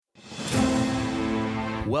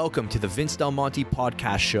Welcome to the Vince Del Monte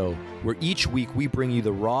podcast show, where each week we bring you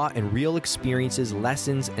the raw and real experiences,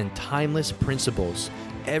 lessons, and timeless principles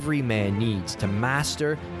every man needs to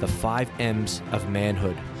master the 5 M's of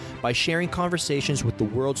manhood. By sharing conversations with the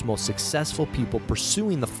world's most successful people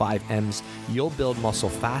pursuing the 5 M's, you'll build muscle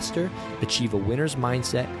faster, achieve a winner's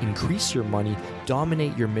mindset, increase your money,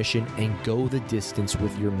 dominate your mission, and go the distance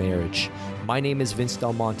with your marriage. My name is Vince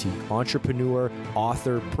Del Monte, entrepreneur,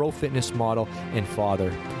 author, pro fitness model, and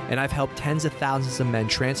father. And I've helped tens of thousands of men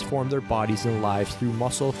transform their bodies and lives through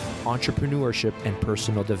muscle, entrepreneurship, and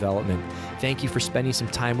personal development. Thank you for spending some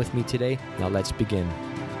time with me today. Now let's begin.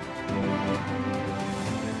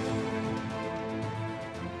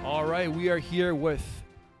 All right, we are here with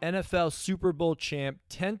NFL Super Bowl champ,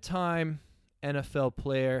 10-time NFL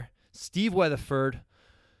player, Steve Weatherford.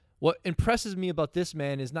 What impresses me about this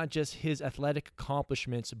man is not just his athletic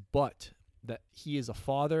accomplishments, but that he is a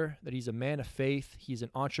father, that he's a man of faith, he's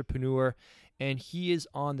an entrepreneur, and he is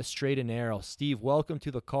on the straight and narrow. Steve, welcome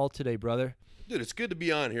to the call today, brother. Dude, it's good to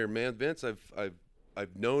be on here, man. Vince,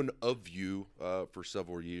 I've known of you for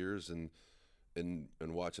several years and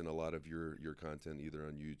watching a lot of your content either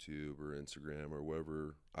on YouTube or Instagram or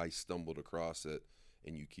wherever I stumbled across it,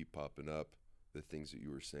 and you keep popping up the things that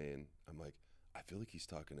you were saying. I'm like, I feel like he's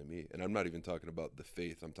talking to me. And I'm not even talking about the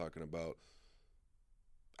faith. I'm talking about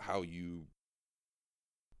how you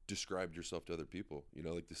described yourself to other people, you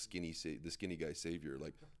know, like the skinny guy savior.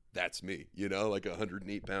 Like, that's me, you know, like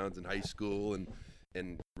 108 pounds in high school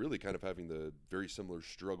and really kind of having the very similar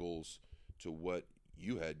struggles to what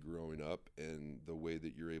you had growing up, and the way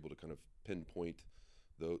that you're able to kind of pinpoint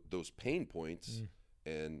those pain points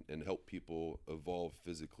and help people evolve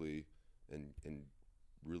physically and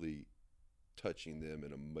really touching them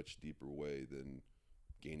in a much deeper way than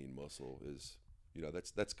gaining muscle is, you know,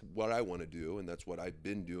 that's what I want to do, and that's what I've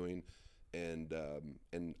been doing, and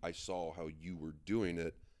I saw how you were doing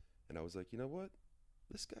it, and I was like, you know what,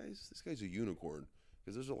 this guy's a unicorn,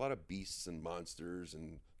 because there's a lot of beasts and monsters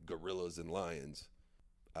and gorillas and lions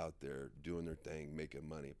out there doing their thing, making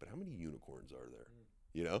money, but how many unicorns are there?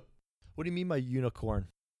 You know? What do you mean by unicorn?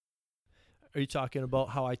 Are you talking about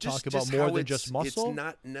how I talk about more than just muscle? It's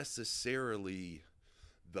not necessarily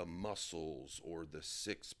the muscles or the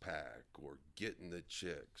six-pack or getting the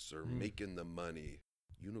chicks or making the money.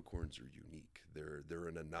 Unicorns are unique. They're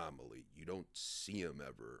an anomaly. You don't see them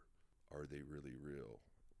ever. Are they really real?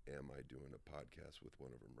 Am I doing a podcast with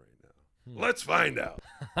one of them right now? Let's find out.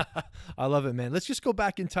 I love it, man. Let's just go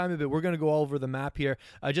back in time a bit. We're going to go all over the map here.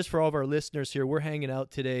 Just for all of our listeners here, we're hanging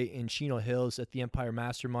out today in Chino Hills at the Empire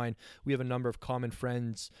Mastermind. We have a number of common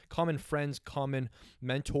friends, common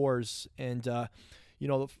mentors. And, you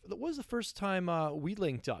know, that was the first time we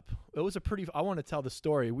linked up. It was I want to tell the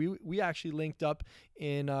story. We actually linked up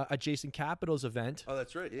in a Jason Capital's event. Oh,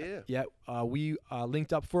 that's right. Yeah. Yeah. We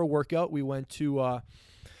linked up for a workout. We went to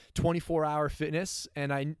 24-hour fitness,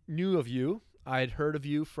 and I knew of you. I had heard of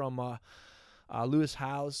you from Lewis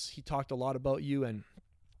House. He talked a lot about you, and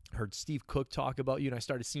heard Steve Cook talk about you, and I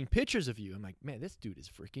started seeing pictures of you. I'm like, man, this dude is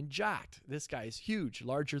freaking jacked. This guy is huge,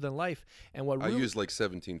 larger than life. And I use like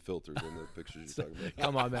 17 filters in the pictures you're talking about.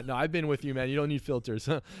 Come on, man. No, I've been with you, man. You don't need filters.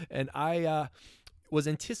 And I was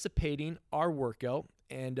anticipating our workout,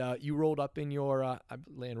 and you rolled up in your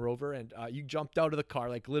Land Rover, and you jumped out of the car,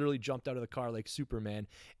 like literally jumped out of the car like Superman.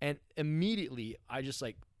 And immediately I just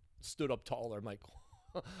like stood up taller. I'm like,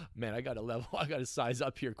 man, I got to size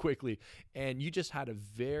up here quickly. And you just had a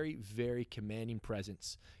very, very commanding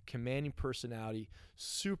presence, commanding personality,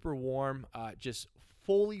 super warm, just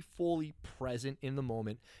fully present in the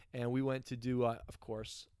moment. And we went to do, of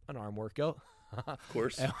course, an arm workout. Of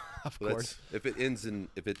course. Of course. If it ends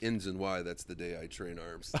in Y, that's the day I train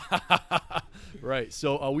arms. Right.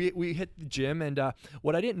 So we hit the gym, and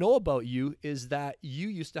what I didn't know about you is that you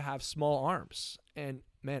used to have small arms. And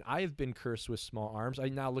man, I have been cursed with small arms. I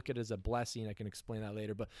now look at it as a blessing. I can explain that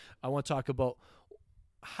later, but I want to talk about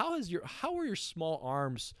how are your small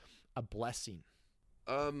arms a blessing?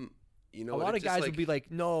 You know, a lot of guys would be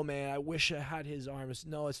like, no, man, I wish I had his arms.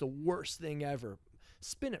 No, it's the worst thing ever.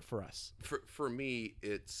 Spin it for us. For me,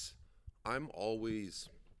 I'm always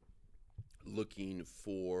looking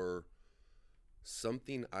for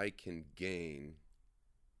something I can gain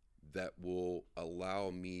that will allow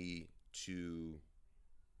me to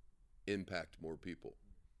impact more people.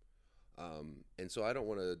 And so I don't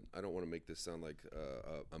want to make this sound like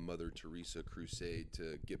a Mother Teresa crusade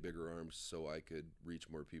to get bigger arms so I could reach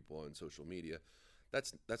more people on social media.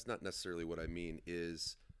 That's not necessarily what I mean.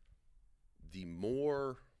 Is the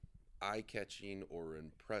more eye-catching or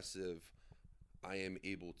impressive I am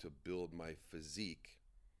able to build my physique,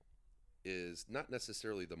 is not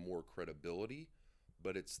necessarily the more credibility,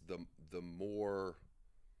 but it's the more,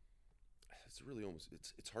 it's really almost,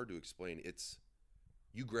 it's hard to explain. It's,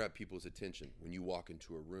 you grab people's attention when you walk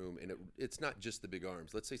into a room, and it's not just the big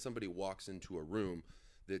arms. Let's say somebody walks into a room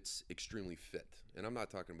that's extremely fit, and I'm not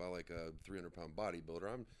talking about like a 300-pound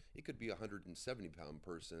bodybuilder. It could be a 170-pound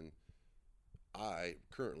person. I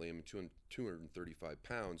currently am 235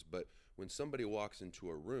 pounds, but when somebody walks into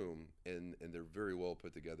a room and they're very well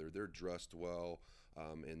put together, they're dressed well,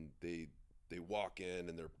 and they walk in,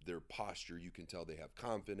 and their posture, you can tell they have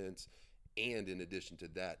confidence, and in addition to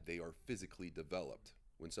that, they are physically developed.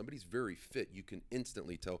 When somebody's very fit, you can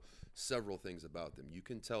instantly tell several things about them. You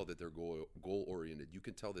can tell that they're goal-oriented. You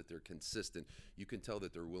can tell that they're consistent. You can tell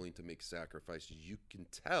that they're willing to make sacrifices. You can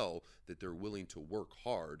tell that they're willing to work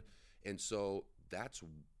hard. And so that's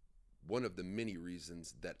one of the many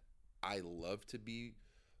reasons that I love to be,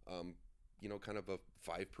 kind of a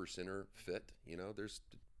 5%er fit. There's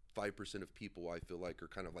 5% of people I feel like are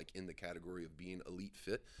kind of like in the category of being elite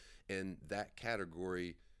fit. And that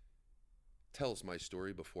category tells my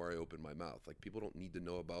story before I open my mouth. Like, people don't need to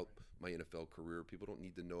know about my NFL career. People don't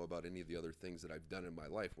need to know about any of the other things that I've done in my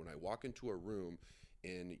life. When I walk into a room,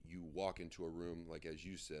 and you walk into a room, like, as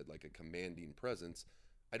you said, like a commanding presence,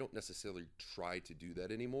 I don't necessarily try to do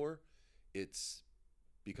that anymore. It's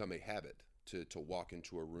become a habit to walk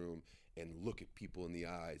into a room and look at people in the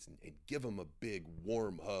eyes and give them a big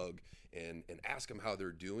warm hug and ask them how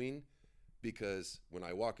they're doing. Because when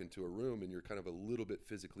I walk into a room and you're kind of a little bit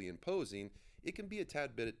physically imposing, it can be a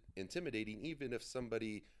tad bit intimidating, even if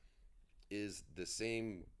somebody is the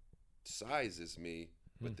same size as me,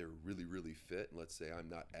 but they're really, really fit. And let's say I'm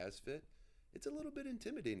not as fit. It's a little bit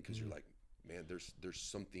intimidating because you're like, man, there's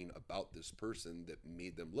something about this person that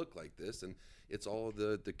made them look like this. And it's all of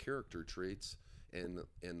the character traits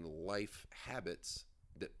and life habits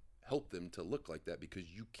that help them to look like that, because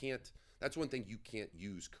you can't, that's one thing you can't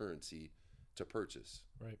use currency to purchase.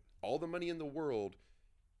 Right. All the money in the world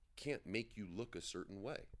can't make you look a certain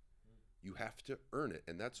way. You have to earn it.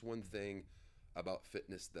 And that's one thing about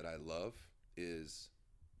fitness that I love, is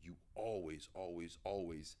you always, always,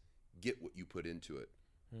 always get what you put into it.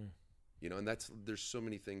 And there's so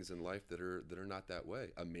many things in life that are not that way.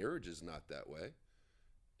 A marriage is not that way.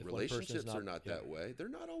 Relationships are not that way. They're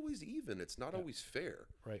not always even. It's not always fair.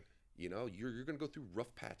 Right. You're going to go through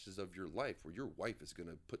rough patches of your life where your wife is going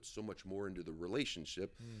to put so much more into the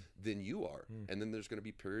relationship than you are. And then there's going to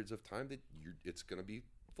be periods of time that it's going to be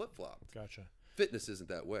flip-flopped. Gotcha. Fitness isn't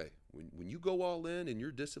that way. When you go all in and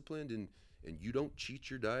you're disciplined and you don't cheat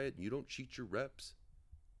your diet and you don't cheat your reps,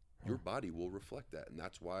 your body will reflect that. And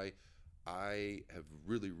that's why I have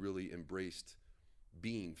really, really embraced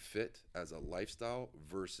being fit as a lifestyle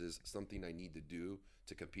versus something I need to do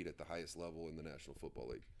to compete at the highest level in the National Football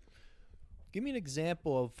League. Give me an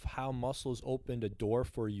example of how muscles opened a door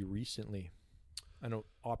for you recently. An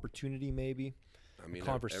opportunity, maybe. I mean,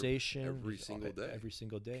 conversation. Every single day. Every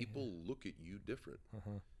single day. People look at you different.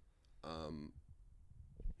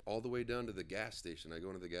 All the way down to the gas station. I go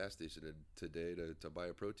into the gas station today to buy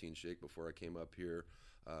a protein shake before I came up here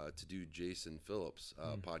to do Jason Phillips'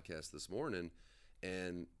 podcast this morning.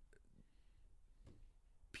 And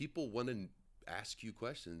people want to ask you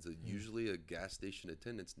questions. Usually a gas station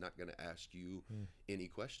attendant's not going to ask you any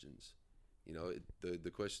questions.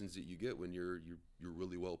 The questions that you get when you're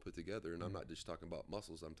really well put together, and I'm not just talking about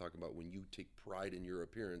muscles, I'm talking about when you take pride in your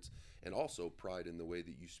appearance and also pride in the way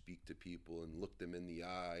that you speak to people and look them in the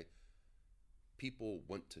eye. People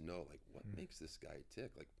want to know, like, what makes this guy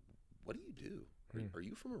tick? Like, what do you do? Are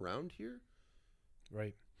you from around here?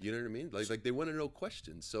 Right. You know what I mean? Like they want to know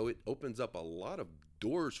questions. So it opens up a lot of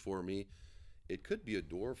doors for me. It could be a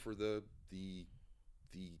door for the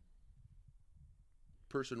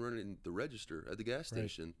person running the register at the gas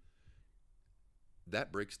station. Right.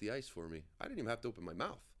 That breaks the ice for me. I didn't even have to open my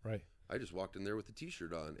mouth. Right. I just walked in there with a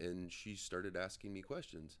t-shirt on, and she started asking me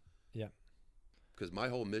questions. Yeah. Because my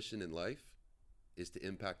whole mission in life is to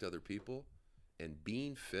impact other people, and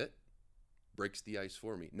being fit breaks the ice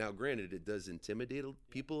for me. Now, granted, it does intimidate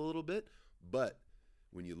people a little bit, but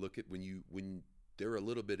when you look at when they're a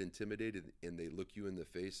little bit intimidated and they look you in the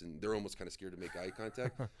face and they're almost kind of scared to make eye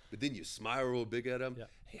contact, but then you smile real big at them. Yeah.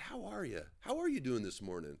 Hey, how are you? How are you doing this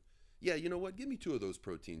morning? Yeah, you know what? Give me 2 of those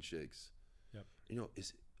protein shakes. Yep.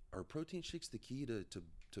 Are protein shakes the key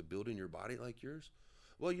to building your body like yours?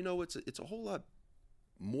 Well, it's a whole lot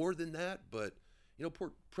more than that, but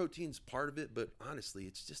protein's part of it, but honestly,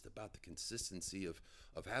 it's just about the consistency of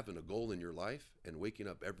having a goal in your life and waking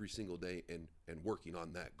up every single day and working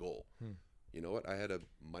on that goal. You know what? I had a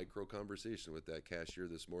micro conversation with that cashier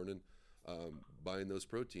this morning. buying those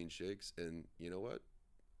protein shakes. And you know what?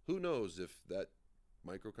 Who knows if that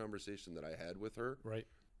micro conversation that I had with her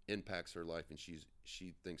impacts her life, and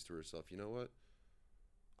she thinks to herself, you know what?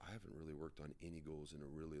 I haven't really worked on any goals in a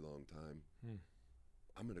really long time.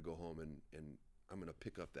 I'm going to go home and I'm going to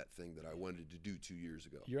pick up that thing that I wanted to do 2 years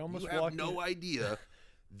ago. You have no idea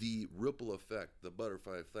the ripple effect, the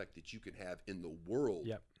butterfly effect that you can have in the world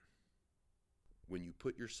when you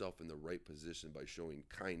put yourself in the right position by showing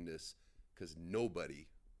kindness, because nobody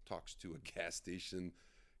talks to a gas station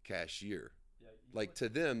cashier. Like to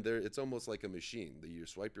them, it's almost like a machine. You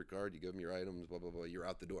swipe your card, you give them your items, blah, blah, blah, you're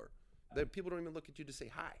out the door. Then people don't even look at you to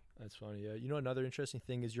say hi. That's funny. Yeah. You know, another interesting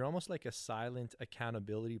thing is you're almost like a silent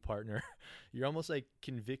accountability partner. You're almost like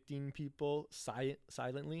convicting people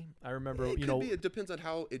silently. I remember, it depends on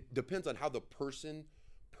how the person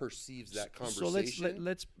perceives that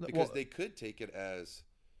conversation. So they could take it as,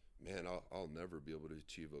 man, I'll never be able to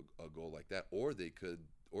achieve a goal like that. Or they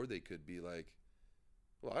could be like,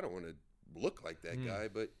 well, I don't want to look like that guy,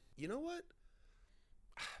 but you know what?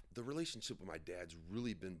 The relationship with my dad's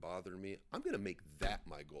really been bothering me. I'm going to make that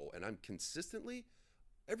my goal. And I'm consistently,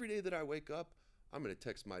 every day that I wake up, I'm going to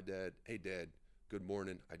text my dad, hey, Dad, good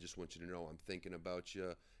morning. I just want you to know I'm thinking about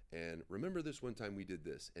you. And remember this one time we did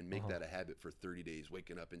this, and make that a habit for 30 days,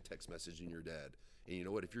 waking up and text messaging your dad. And you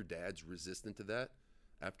know what? If your dad's resistant to that,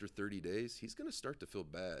 after 30 days, he's going to start to feel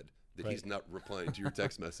bad that he's not replying to your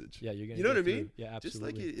text message. Yeah, you're going to You know what I mean? Yeah,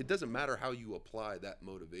 absolutely. Just like it doesn't matter how you apply that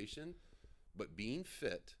motivation, but being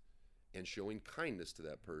fit and showing kindness to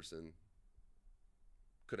that person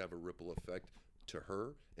could have a ripple effect to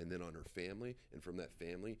her, and then on her family, and from that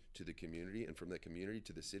family to the community, and from that community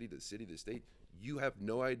to the city, the state. You have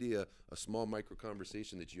no idea a small micro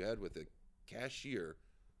conversation that you had with a cashier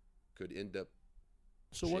could end up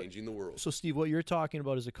changing the world. So Steve, what you're talking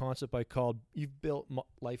about is a concept I called, you've built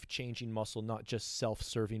life-changing muscle, not just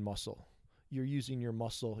self-serving muscle. You're using your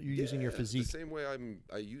muscle. You're using your physique. The same way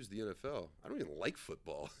I use the NFL. I don't even like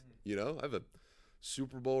football. I have a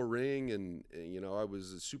Super Bowl ring, and I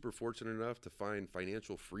was super fortunate enough to find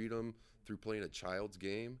financial freedom through playing a child's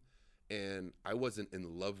game. And I wasn't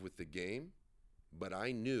in love with the game, but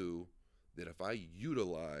I knew that if I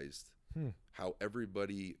utilized how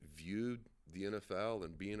everybody viewed the NFL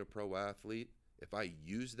and being a pro athlete, if I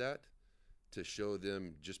used that to show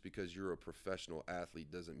them just because you're a professional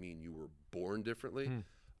athlete doesn't mean you were born differently.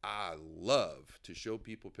 I love to show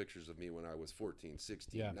people pictures of me when I was 14,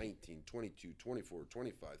 16, 19, 22, 24,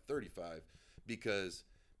 25, 35, because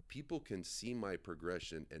people can see my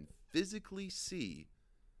progression and physically see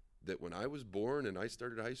that when I was born and I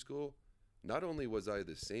started high school, not only was I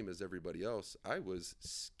the same as everybody else, I was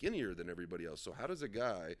skinnier than everybody else. So how does a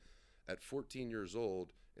guy at 14 years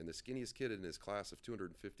old and the skinniest kid in his class of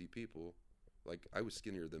 250 people, like I was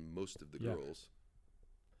skinnier than most of the girls,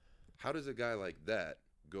 how does a guy like that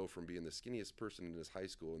go from being the skinniest person in his high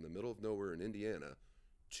school in the middle of nowhere in Indiana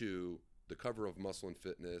to the cover of Muscle and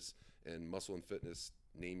Fitness, and Muscle and Fitness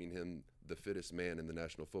naming him the fittest man in the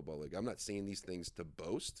National Football League? I'm not saying these things to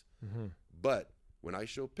boast, but when I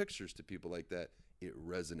show pictures to people like that, it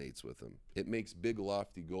resonates with them. It makes big,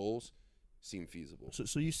 lofty goals seem feasible.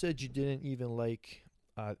 So you said you didn't even like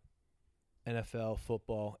NFL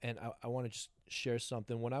football, and I want to just share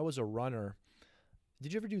something. When I was a runner,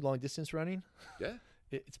 did you ever do long distance running? Yeah.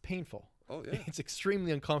 It's painful. Oh, yeah. It's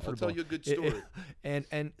extremely uncomfortable. I'll tell you a good story.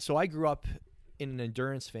 And so I grew up in an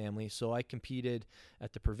endurance family, so I competed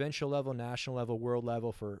at the provincial level, national level, world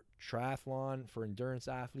level for triathlon, for endurance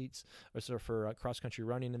athletes, or for cross-country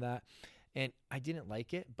running and that. And I didn't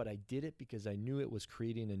like it, but I did it because I knew it was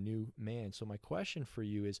creating a new man. So my question for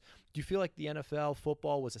you is, do you feel like the NFL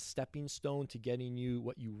football was a stepping stone to getting you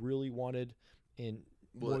what you really wanted in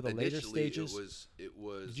more the later stages? It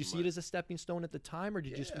was. Did you see it as a stepping stone at the time, or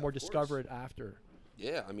did you just more discover it after?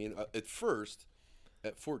 Yeah, I mean, at first,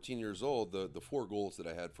 at 14 years old, the 4 goals that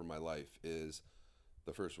I had for my life is,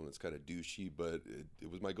 the first one is kind of douchey, but it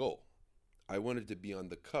was my goal. I wanted to be on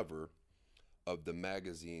the cover of the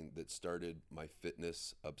magazine that started my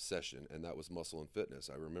fitness obsession, and that was Muscle and Fitness.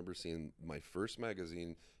 I remember seeing my first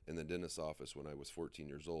magazine in the dentist's office when I was 14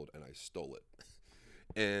 years old, and I stole it.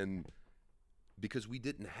 And because we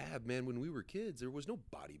didn't have, when we were kids, there was no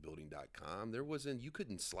bodybuilding.com. You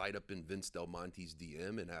couldn't slide up in Vince Del Monte's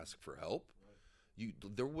DM and ask for help.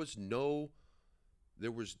 There was no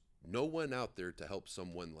one out there to help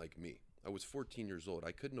someone like me. I was 14 years old.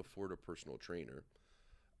 I couldn't afford a personal trainer.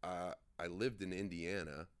 I lived in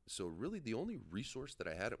Indiana, so really the only resource that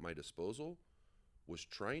I had at my disposal was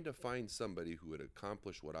trying to find somebody who would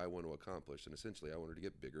accomplish what I want to accomplish. And essentially, I wanted to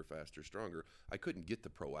get bigger, faster, stronger. I couldn't get to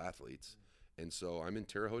pro athletes. And so I'm in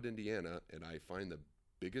Terre Haute, Indiana, and I find the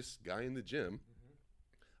biggest guy in the gym.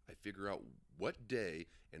 I figure out what day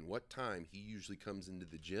and what time he usually comes into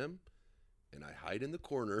the gym, and I hide in the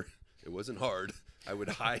corner. It wasn't hard. I would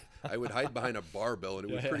hide behind a barbell, and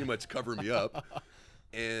it would pretty much cover me up.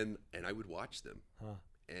 And I would watch them.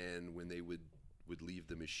 And when they would leave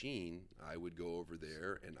the machine, I would go over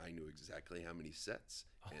there, and I knew exactly how many sets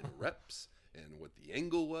and reps and what the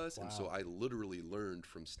angle was. Wow. And so I literally learned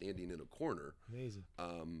from standing in a corner. Amazing.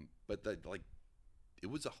 But that, like, it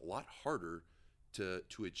was a lot harder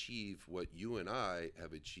to achieve what you and I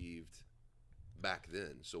have achieved back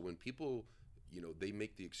then. So when people, they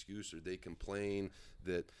make the excuse or they complain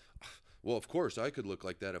that, well, of course I could look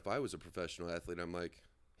like that if I was a professional athlete. I'm like,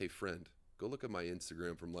 hey friend, go look at my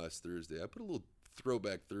Instagram from last Thursday. I put a little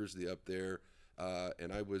throwback Thursday up there,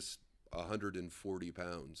 and I was 140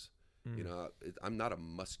 pounds. I'm not a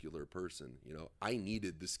muscular person. I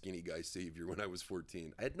needed the skinny guy savior when I was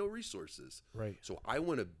 14. I had no resources. Right. So I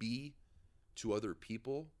want to be to other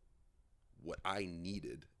people what I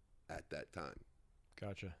needed at that time.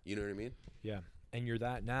 Gotcha. You know what I mean? Yeah. And you're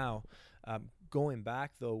that now. Going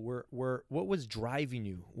back though, what was driving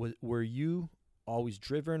you? Were you always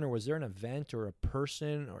driven, or was there an event or a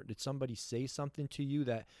person, or did somebody say something to you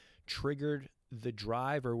that triggered the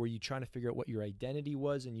drive, or were you trying to figure out what your identity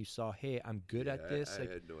was and you saw, hey, I'm good at this?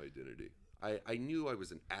 I had no identity. I knew I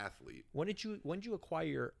was an athlete. When did you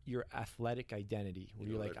acquire your athletic identity? Were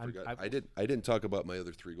you like, I didn't talk about my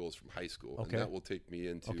other 3 goals from high school, Okay. and that will take me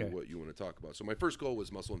into what you want to talk about. So my first goal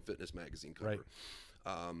was Muscle and Fitness magazine cover.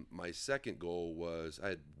 Right. My second goal was, I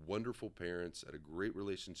had wonderful parents. I had a great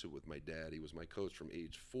relationship with my dad. He was my coach from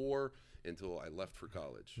age 4 until I left for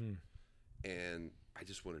college. And I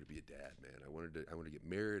just wanted to be a dad, man. I wanted to get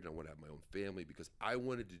married. I wanted to have my own family because I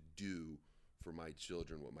wanted to do for my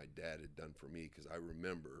children what my dad had done for me, because I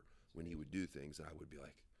remember when he would do things and I would be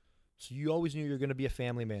like, So you always knew you were going to be a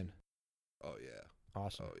family man. oh yeah.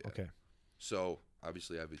 Awesome. Oh, yeah. Okay. So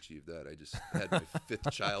obviously I've achieved that. I just had my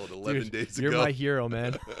 5th child 11 days ago. You're my hero,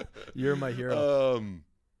 man. You're my hero.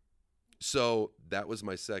 So that was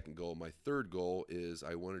my second goal. My third goal is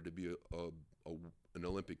I wanted to be an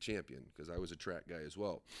Olympic champion, because I was a track guy as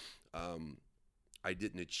well. I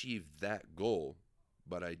didn't achieve that goal,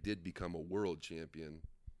 but I did become a world champion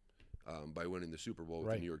by winning the Super Bowl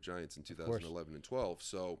with the New York Giants in 2011 and 12.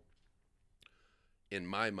 So in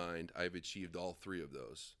my mind, I've achieved all 3 of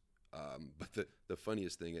those. But the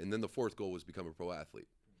funniest thing, and then the 4th goal was become a pro athlete.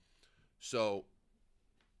 So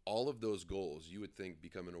all of those goals, you would think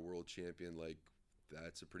becoming a world champion, like,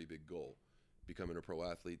 that's a pretty big goal. Becoming a pro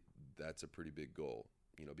athlete, that's a pretty big goal.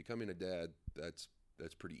 Becoming a dad, that's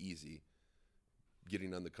pretty easy.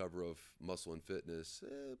 Getting on the cover of Muscle and Fitness,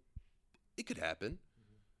 it could happen.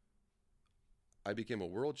 I became a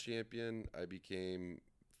world champion. I became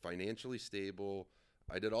financially stable.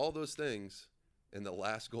 I did all those things, and the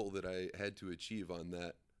last goal that I had to achieve on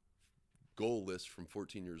that goal list from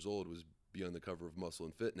 14 years old was be on the cover of Muscle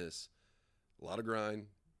and Fitness. A lot of grind,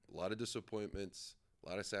 a lot of disappointments, a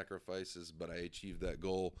lot of sacrifices, but I achieved that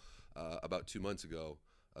goal about 2 months ago,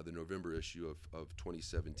 the November issue of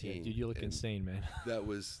 2017. Yeah, dude, you look insane, man. that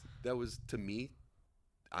was to me,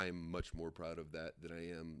 I'm much more proud of that than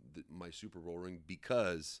I am my Super Bowl ring,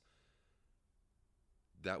 because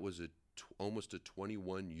that was almost a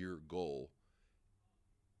 21-year goal,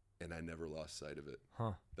 and I never lost sight of it.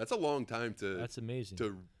 That's a long time That's amazing.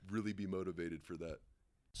 To really be motivated for that.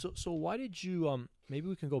 So why did you, maybe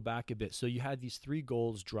we can go back a bit. So you had these 3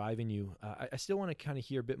 goals driving you. I still want to kind of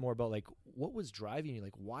hear a bit more about, like, what was driving you?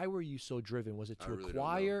 Like, why were you so driven? Was it to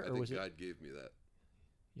acquire, or was it? God gave me that.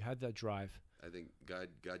 You had that drive. I think God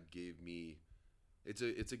gave me, it's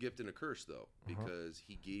a gift and a curse though, because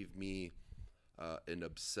he gave me an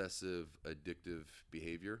obsessive, addictive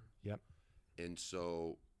behavior. Yep. And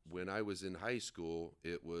so when I was in high school,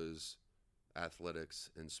 it was athletics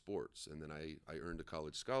and sports, and then I earned a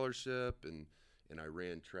college scholarship, and I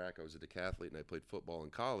ran track. I was a decathlete, and I played football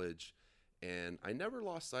in college, and I never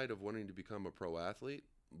lost sight of wanting to become a pro athlete.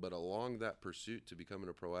 But along that pursuit to becoming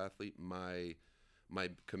a pro athlete, my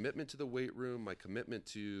commitment to the weight room, my commitment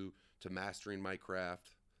to mastering my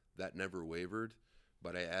craft, that never wavered.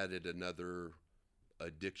 But I added another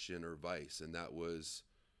addiction or vice, and that was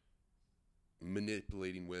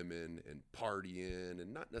manipulating women and partying,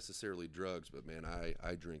 and not necessarily drugs, but man,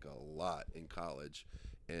 I drink a lot in college,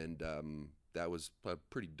 and that was a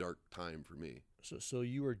pretty dark time for me. So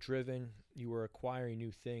you were driven, you were acquiring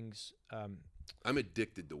new things. I'm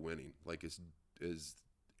addicted to winning. Like, as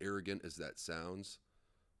arrogant as that sounds,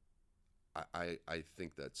 I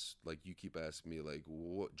think that's, like, you keep asking me, like,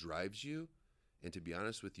 what drives you? And to be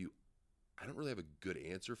honest with you, I don't really have a good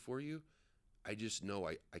answer for you. I just know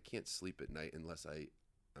I can't sleep at night unless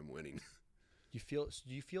I'm winning. Do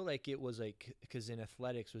you feel like it was like, because in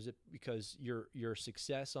athletics, was it because your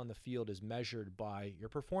success on the field is measured by your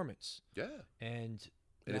performance? Yeah. And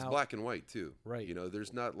it's black and white too. Right. You know,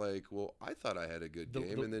 there's not like, well, I thought I had a good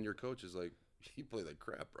game, and then your coach is like, you play like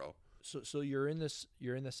crap, bro. So you're in this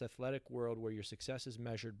athletic world where your success is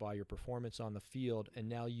measured by your performance on the field, and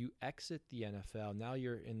now you exit the NFL. Now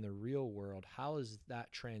you're in the real world. How has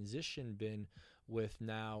that transition been with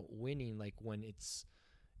now winning? Like, when is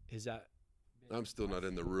that? I'm still not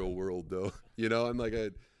in the real world though. You know, I'm like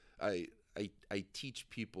I teach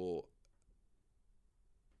people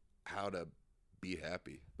how to be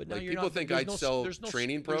happy. But now like you're people not, think I'd sell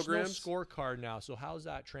training programs. There's no scorecard now. So how's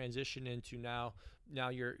that transition into now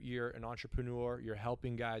you're an entrepreneur, you're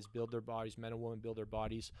helping guys build their bodies, men and women build their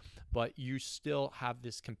bodies, but you still have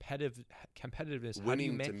this competitiveness.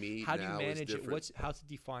 Winning to me how do you manage is different. How's it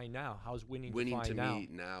defined now? How's winning defined to now? Me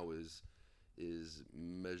now is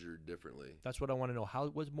measured differently. That's what I want to know.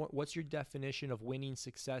 What's your definition of winning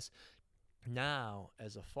success now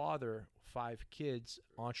as a father, 5 kids,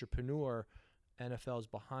 entrepreneur? NFL's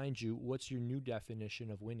behind you. What's your new definition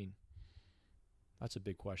of winning? That's a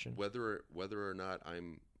big question. Whether or not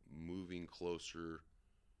I'm moving closer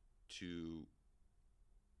to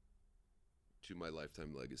my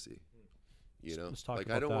lifetime legacy. You know, let's talk like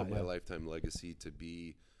about I don't that, want my lifetime legacy to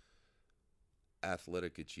be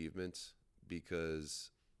athletic achievements, because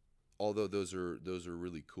although those are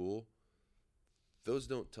really cool, those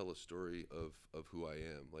don't tell a story of who I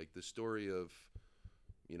am. Like the story of,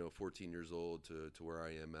 you know, 14 years old to where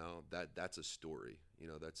I am now, that's a story. You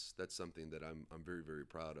know, that's something that I'm very, very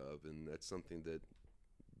proud of, and that's something that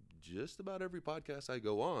just about every podcast I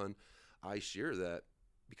go on, I share that,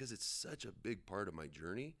 because it's such a big part of my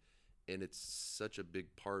journey, and it's such a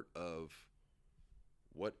big part of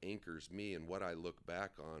what anchors me and what I look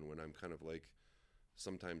back on when I'm kind of like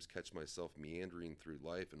sometimes catch myself meandering through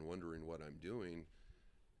life and wondering what I'm doing,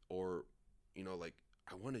 or, you know, like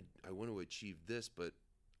I want to achieve this, but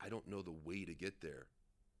I don't know the way to get there.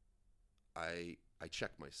 I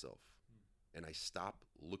check myself and I stop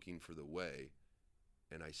looking for the way,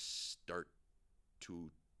 and I start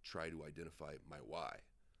to try to identify my why.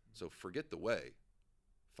 So forget the way,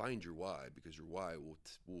 find your why, because your why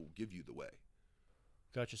will give you the way.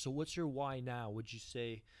 Gotcha. So what's your why now? Would you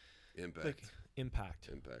say impact? Like, impact.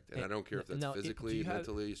 And I don't care if that's physically,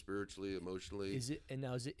 mentally, spiritually, emotionally. Is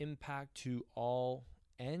it impact to all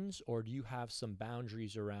ends, or do you have some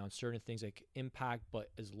boundaries around certain things, like impact,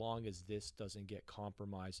 but as long as this doesn't get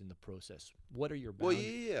compromised in the process? What are your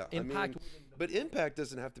boundaries? Well, yeah. Impact, but impact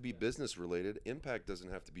doesn't have to be business related. Impact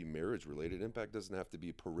doesn't have to be marriage related. Impact doesn't have to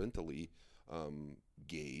be parentally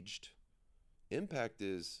gauged. Impact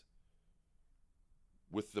is,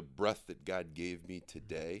 with the breath that God gave me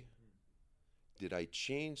today, did I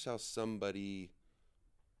change how somebody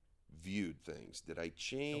viewed things? Did I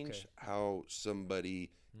change how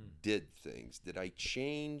somebody did things? Did I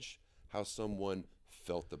change how someone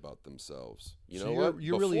felt about themselves? You know what?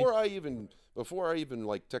 Before I even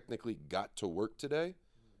like technically got to work today,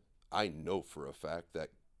 I know for a fact that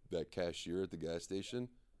that cashier at the gas station,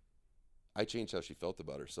 I changed how she felt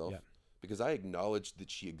about herself, because I acknowledged that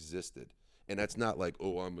she existed. And that's not like,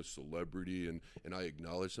 oh, I'm a celebrity and I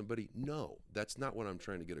acknowledge somebody. No, that's not what I'm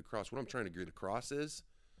trying to get across. What I'm trying to get across is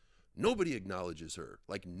nobody acknowledges her.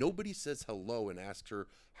 Like, nobody says hello and asks her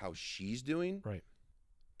how she's doing. Right.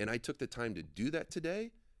 And I took the time to do that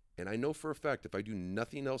today. And I know for a fact, if I do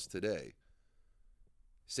nothing else today,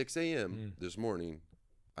 6 a.m. this morning,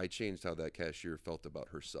 I changed how that cashier felt about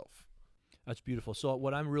herself. That's beautiful. So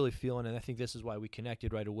what I'm really feeling, and I think this is why we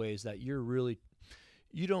connected right away, is that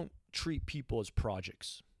you don't treat people as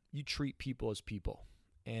projects. You treat people as people.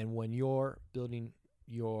 And when you're building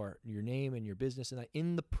your name and your business, and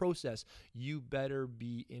in the process, you better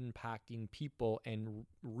be impacting people and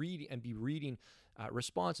reading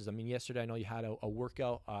responses. I mean, yesterday I know you had a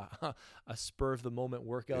workout, a spur of the moment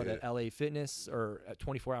workout at LA Fitness, or at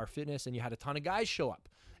 24-hour Fitness, and you had a ton of guys show up.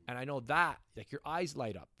 And I know that, like, your eyes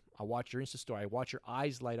light up. I watch your Insta story. I watch your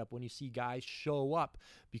eyes light up when you see guys show up,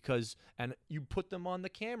 and you put them on the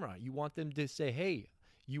camera. You want them to say, hey,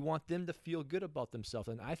 you want them to feel good about themselves.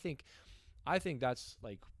 And I think that's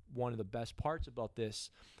like one of the best parts about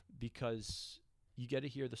this, because you get to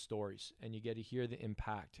hear the stories and you get to hear the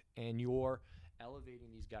impact, and you're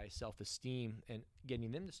elevating these guys' self-esteem and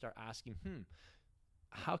getting them to start asking,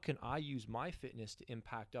 how can I use my fitness to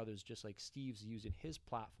impact others, just like Steve's using his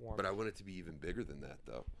platform? But I want it to be even bigger than that,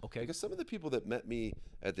 though. Okay. Because some of the people that met me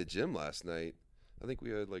at the gym last night, I think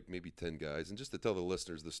we had like maybe 10 guys. And just to tell the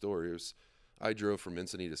listeners the story, I drove from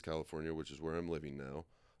Encinitas, California, which is where I'm living now.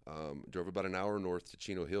 Drove about an hour north to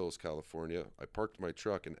Chino Hills, California. I parked my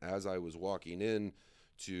truck, and as I was walking in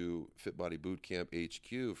to Fit Body Boot Camp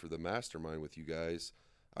HQ for the mastermind with you guys,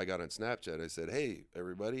 I got on Snapchat. I said, "Hey,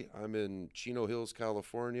 everybody, I'm in Chino Hills,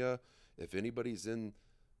 California. If anybody's in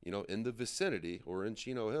the vicinity or in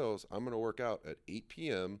Chino Hills, I'm going to work out at 8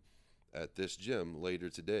 p.m. at this gym later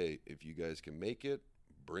today. If you guys can make it,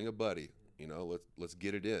 bring a buddy. Let's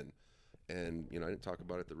get it in." And I didn't talk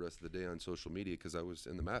about it the rest of the day on social media because I was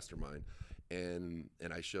in the mastermind, and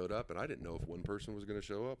I showed up, and I didn't know if one person was going to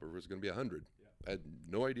show up or if it was going to be 100. Yeah. I had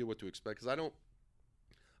no idea what to expect because I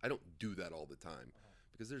don't do that all the time.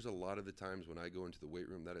 Because there's a lot of the times when I go into the weight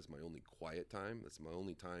room, that is my only quiet time. That's my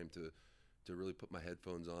only time to really put my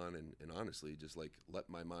headphones on and honestly just like let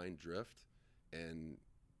my mind drift and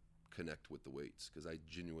connect with the weights, because I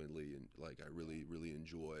genuinely I really, really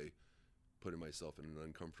enjoy putting myself in an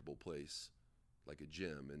uncomfortable place like a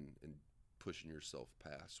gym and pushing yourself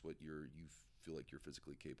past what you feel like you're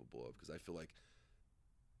physically capable of, because I feel like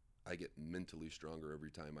I get mentally stronger every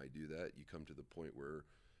time I do that. You come to the point where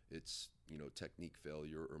it's technique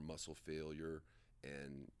failure or muscle failure,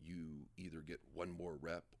 and you either get one more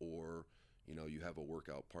rep or you have a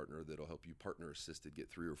workout partner that'll help you partner assisted get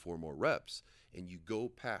 3 or 4 more reps, and you go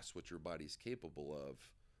past what your body's capable of.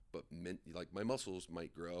 But like my muscles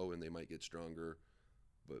might grow and they might get stronger,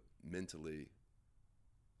 but mentally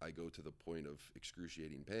I go to the point of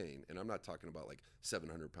excruciating pain. And I'm not talking about like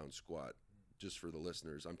 700-pound squat, just for the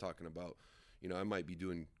listeners. I'm talking about, I might be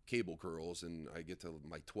doing cable curls and I get to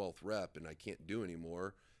my 12th rep and I can't do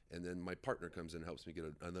anymore. And then my partner comes in and helps me get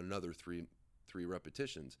another three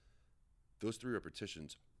repetitions. Those 3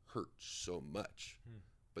 repetitions hurt so much,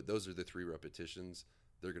 but those are the 3 repetitions.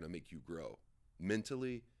 They're going to make you grow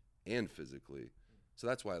mentally and physically. So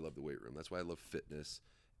that's why I love the weight room. That's why I love fitness.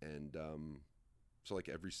 And so like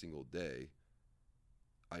every single day,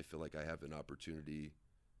 I feel like I have an opportunity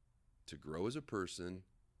to grow as a person,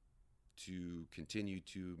 to continue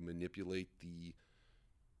to manipulate the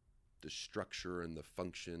structure and the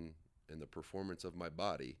function and the performance of my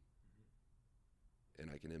body, and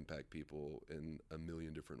I can impact people in a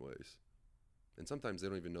million different ways. And sometimes they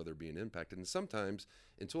don't even know they're being impacted. And sometimes,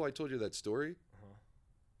 until I told you that story,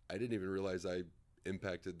 I didn't even realize I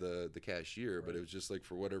impacted the cashier, right. But it was just like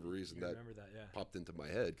for whatever reason that popped into my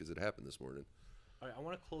head because it happened this morning. All right, I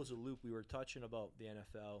want to close a loop. We were touching about the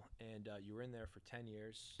NFL, and you were in there for 10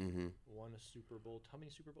 years, won a Super Bowl. How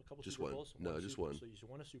many Super Bowls? Couple just Super one. Bowls? No, just one. So you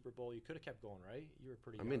won a Super Bowl. You could have kept going, right? You were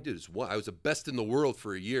pretty young. I mean, dude, it's one. I was the best in the world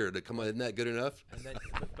for a year. To come on, isn't that good enough? And then,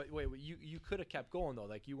 but wait, you could have kept going though.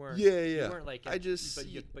 Like you weren't. Yeah. You weren't like. But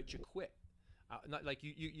you quit. Not like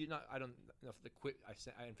you not. I don't know if the quit.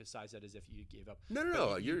 I emphasize that as if you gave up.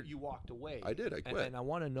 No. You walked away. I did. I quit. And I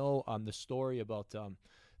want to know the story about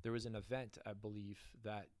there was an event, I believe,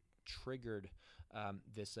 that triggered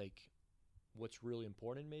this, like what's really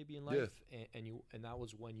important maybe in life, and that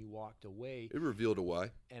was when you walked away. It revealed a why.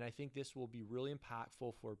 And I think this will be really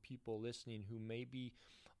impactful for people listening who may be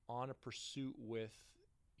on a pursuit with,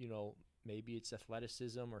 maybe it's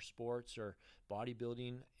athleticism or sports or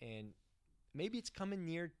bodybuilding, and maybe it's coming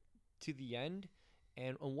near to the end.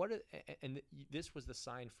 And this was the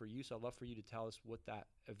sign for you. So I'd love for you to tell us what that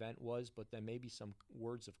event was, but then maybe some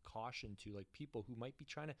words of caution to like people who might be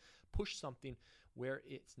trying to push something where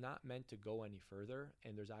it's not meant to go any further,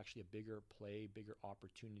 and there's actually a bigger play, bigger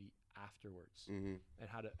opportunity afterwards, and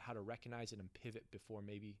how to recognize it and pivot before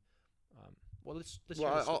maybe.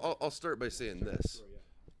 I'll start by saying this.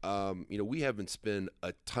 Sure, yeah. We haven't spent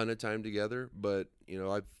a ton of time together, but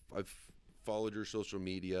I've followed your social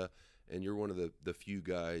media. And you're one of the few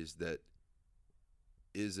guys that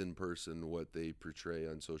is in person what they portray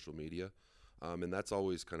on social media. And that's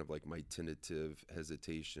always kind of like my tentative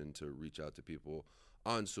hesitation to reach out to people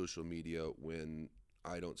on social media when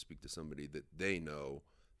I don't speak to somebody that they know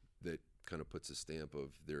that kind of puts a stamp of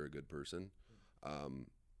they're a good person.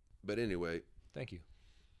 But anyway. Thank you.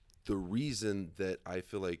 The reason that I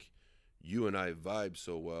feel like you and I vibe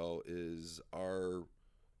so well is our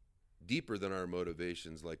deeper than our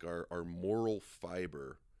motivations, like our moral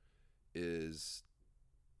fiber it's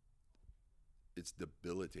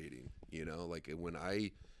debilitating, like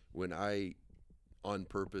when I on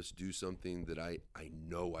purpose do something that I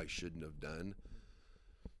know I shouldn't have done.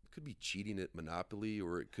 It could be cheating at Monopoly,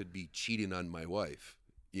 or it could be cheating on my wife.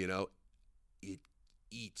 It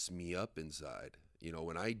eats me up inside.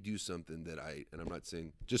 When I do something that and I'm not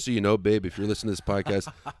saying, just so you know, babe, if you're listening to this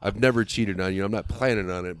podcast, I've never cheated on you. I'm not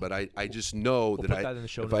planning on it, but I just know that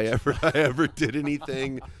if I ever did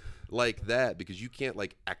anything like that, because you can't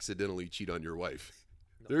like accidentally cheat on your wife.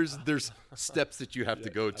 There's steps that you have to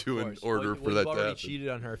go to in order for that to happen. You've already cheated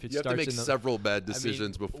on her. If it you have starts to make several bad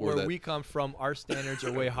decisions before where that. Where we come from, our standards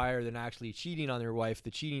are way higher than actually cheating on your wife.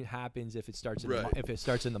 The cheating happens if it starts if it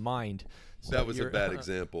starts in the mind. So that was a bad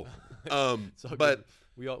example. But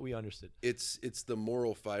we understood. It's the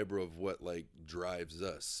moral fiber of what like drives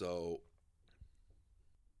us. So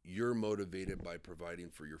you're motivated by providing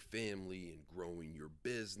for your family and growing your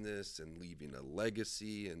business and leaving a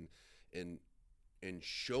legacy and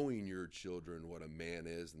showing your children what a man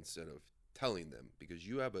is instead of telling them, because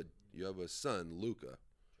you have a son, Luca.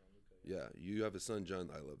 Yeah, you have a son, John.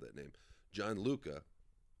 I love that name, John Luca.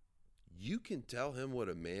 You can tell him what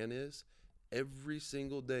a man is every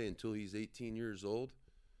single day until he's 18 years old.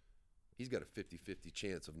 He's got a 50-50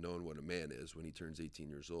 chance of knowing what a man is when he turns 18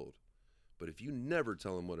 years old. But if you never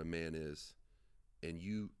tell him what a man is, and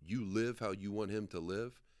you live how you want him to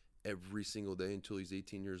live every single day until he's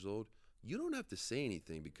 18 years old, you don't have to say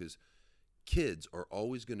anything, because kids are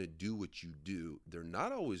always going to do what you do. They're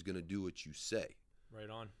not always going to do what you say. Right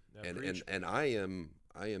on. And I am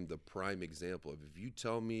the prime example of, if you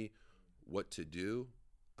tell me what to do,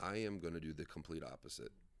 I am going to do the complete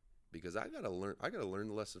opposite, because I got to learn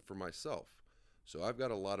the lesson for myself. So I've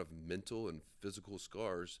got a lot of mental and physical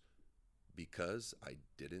scars because I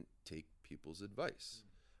didn't take people's advice.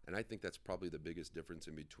 And I think that's probably the biggest difference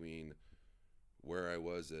in between where I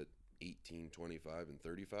was at 18, 25, and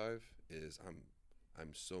 35 is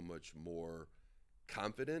I'm so much more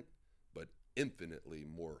confident, but infinitely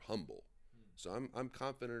more humble. So I'm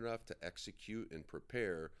confident enough to execute and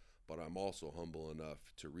prepare, but I'm also humble enough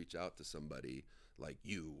to reach out to somebody like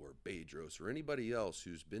you or Bedros or anybody else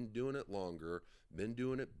who's been doing it longer, been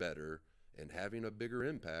doing it better, and having a bigger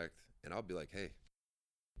impact. And I'll be like, hey,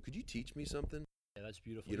 could you teach me something? Yeah, that's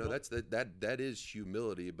beautiful. You know, that is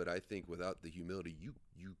humility, but I think without the humility, you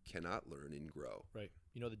cannot learn and grow. Right.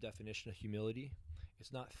 You know the definition of humility?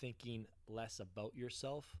 It's not thinking less about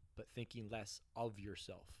yourself, but thinking less of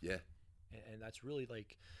yourself. Yeah. And that's really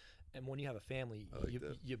like, and when you have a family, like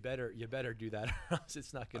you better do that, or else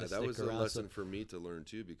it's not going to stick around. That was a lesson for me to learn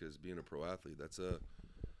too, because being a pro athlete,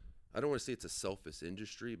 I don't want to say it's a selfish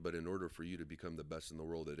industry, but in order for you to become the best in the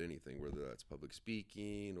world at anything, whether that's public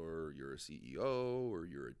speaking or you're a CEO or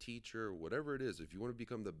you're a teacher, whatever it is, if you want to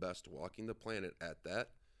become the best walking the planet at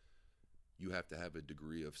that, you have to have a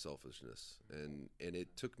degree of selfishness. And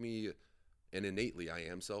it took me, and innately I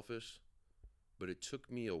am selfish, but it took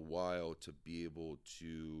me a while to be able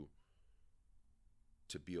to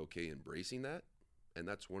be okay embracing that. And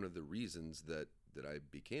that's one of the reasons that I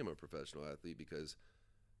became a professional athlete, because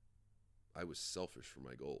I was selfish for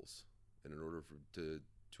my goals. And in order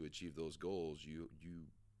to achieve those goals, you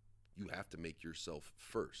have to make yourself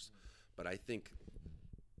first. But I think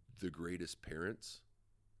the greatest parents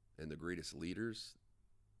and the greatest leaders,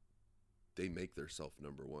 they make their self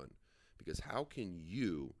number one. Because how can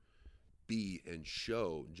you be and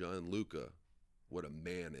show John Luca what a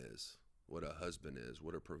man is, what a husband is,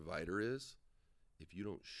 what a provider is, if you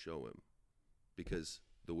don't show him? Because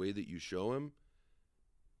the way that you show him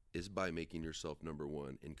is by making yourself number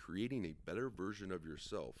one and creating a better version of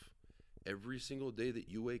yourself every single day that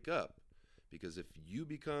you wake up. Because if you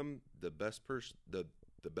become the best person, the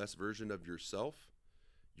best version of yourself,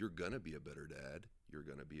 you're going to be a better dad, you're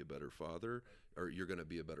going to be a better father, or you're going to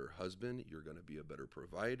be a better husband, you're going to be a better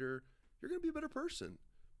provider, you're going to be a better person.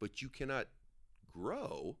 But you cannot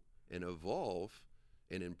grow and evolve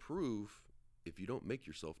and improve if you don't make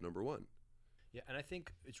yourself number one. Yeah, and I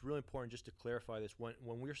think it's really important just to clarify this. When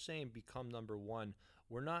we're saying become number one,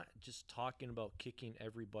 we're not just talking about kicking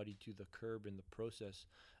everybody to the curb in the process.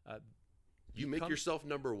 You make yourself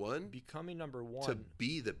number one. Becoming number one. To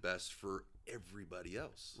be the best for everybody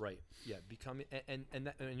else. Right. Yeah. Becoming and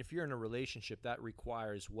if you're in a relationship, that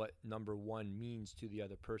requires what number one means to the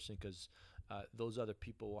other person, because those other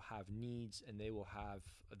people will have needs, and they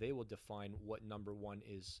will define what number one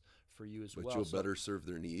is for you as well. But you'll better serve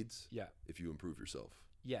their needs. Yeah. If you improve yourself.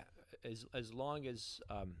 Yeah. As long as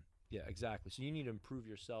yeah, exactly. So you need to improve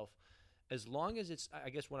yourself. As long as it's, I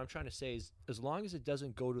guess what I'm trying to say is, as long as it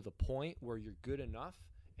doesn't go to the point where you're good enough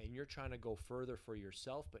and you're trying to go further for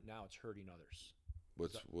yourself, but now it's hurting others.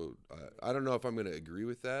 I don't know if I'm going to agree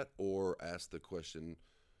with that or ask the question,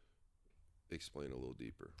 explain a little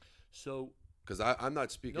deeper. So, because I'm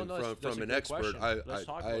not speaking from an expert. Let's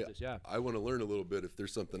talk about this. Yeah, I want to learn a little bit if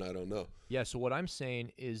there's something I don't know. Yeah. So what I'm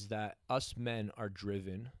saying is that us men are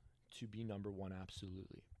driven to be number one,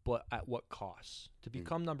 absolutely. But at what cost? To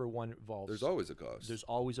become number one involves... There's always a cost. There's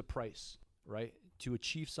always a price. right? To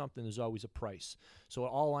achieve something, there's always a price. So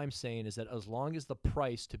all I'm saying is that as long as the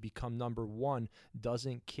price to become number one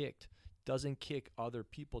doesn't kick other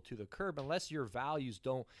people to the curb, unless your values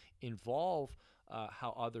don't involve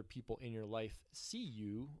how other people in your life see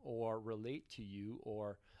you or relate to you,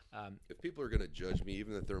 or if people are going to judge me,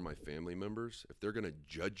 even if they're my family members, if they're going to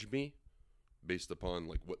judge me based upon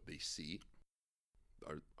like what they see,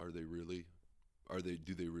 are they really,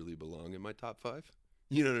 do they really belong in my top 5?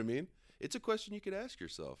 You know what I mean? It's a question you could ask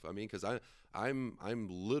yourself. I mean, because I'm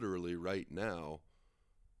literally right now,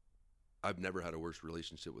 I've never had a worse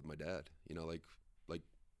relationship with my dad. You know, like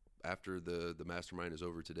after the mastermind is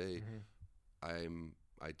over today,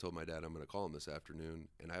 I told my dad I'm going to call him this afternoon,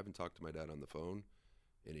 and I haven't talked to my dad on the phone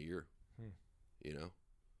in a year. You know,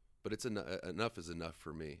 but it's enough is enough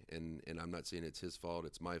for me, and I'm not saying it's his fault.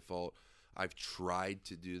 It's my fault. I've tried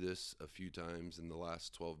to do this a few times in the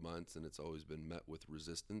last 12 months, and it's always been met with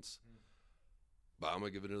resistance. But I'm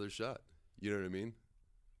going to give it another shot. You know what I mean?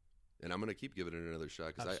 And I'm going to keep giving it another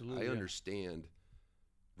shot because I understand,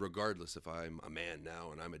 regardless if I'm a man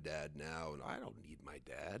now and I'm a dad now, and I don't need my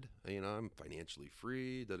dad. You know, I'm financially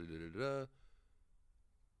free, da-da-da-da-da.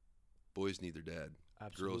 Boys need their dad.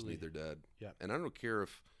 Absolutely. Girls need their dad. Yeah. And I don't care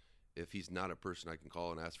if he's not a person I can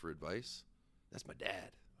call and ask for advice. That's my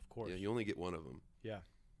dad. Of course. You only get one of them. Yeah.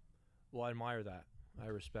 Well, I admire that. I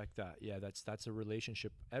respect that. Yeah, that's a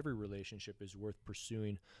relationship. Every relationship is worth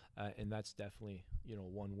pursuing, and that's definitely,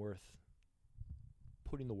 one worth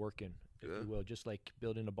putting the work in, if you will. Just like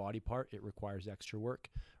building a body part, it requires extra work.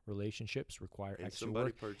 Relationships require extra work. Some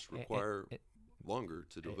body parts require longer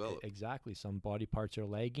to develop. Exactly. Some body parts are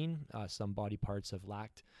lagging. Some body parts have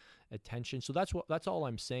lacked attention. So that's all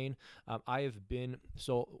I'm saying. I have been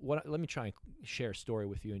let me try and share a story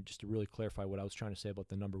with you, and just to really clarify what I was trying to say about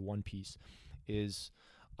the number one piece is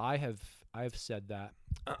I have said that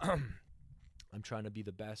I'm trying to be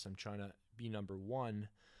the best. I'm trying to be number one.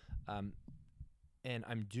 And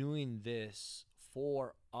I'm doing this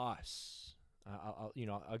for us. I'll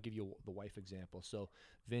give you the wife example. So,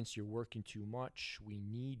 Vince, you're working too much. We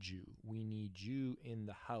need you. We need you in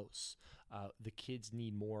the house. The kids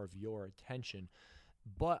need more of your attention.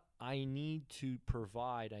 But I need to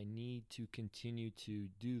provide. I need to continue to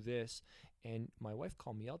do this. And my wife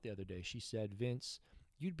called me out the other day. She said, Vince,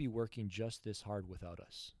 you'd be working just this hard without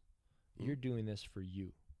us. You're doing this for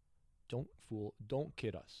you. Don't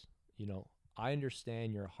kid us. I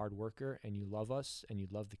understand you're a hard worker and you love us and you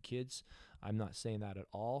love the kids. I'm not saying that at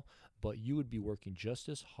all, but you would be working just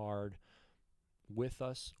as hard with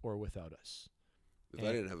us or without us. If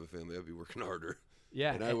I didn't have a family, I'd be working harder.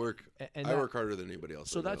 Yeah. And I work harder than anybody else.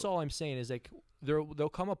 So that's all I'm saying is like there'll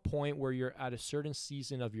come a point where you're at a certain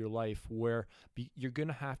season of your life where you're going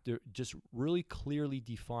to have to just really clearly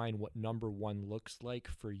define what number one looks like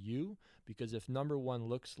for you. Because if number one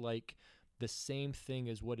looks like the same thing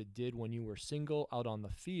as what it did when you were single out on the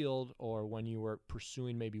field, or when you were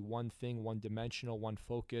pursuing maybe one thing, one dimensional, one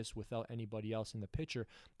focus without anybody else in the picture,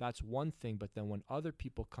 that's one thing. But then when other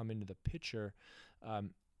people come into the picture,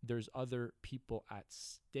 there's other people at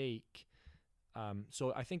stake.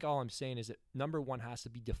 So I think all I'm saying is that number one has to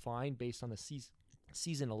be defined based on the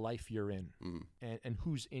season of life you're in, and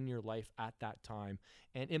who's in your life at that time.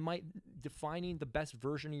 And it might, defining the best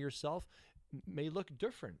version of yourself may look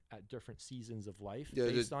different at different seasons of life. Yeah,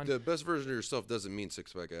 the best version of yourself doesn't mean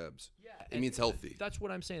six-pack abs. Yeah, it means healthy. That's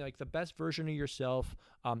what I'm saying. Like the best version of yourself,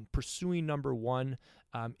 pursuing number one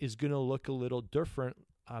is going to look a little different.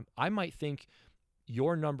 I might think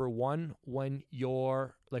you're number one when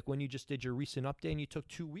you just did your recent update and you took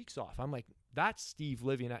 2 weeks off. I'm like, that's Steve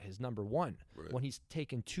living at his number one, right, when he's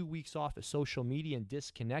taken 2 weeks off of social media and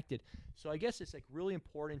disconnected. So I guess it's like really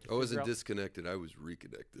important to I wasn't disconnected. I was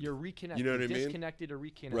reconnected. You're reconnected. You know what I mean? Disconnected or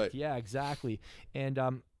reconnected. Right. Yeah, exactly. And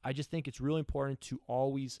I just think it's really important to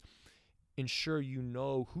always ensure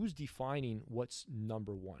who's defining what's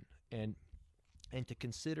number one, and to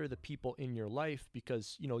consider the people in your life,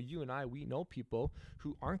 because, you and I, we know people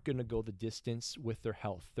who aren't going to go the distance with their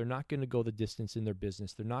health. They're not going to go the distance in their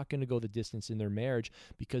business. They're not going to go the distance in their marriage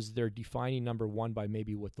because they're defining number one by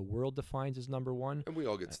maybe what the world defines as number one. And we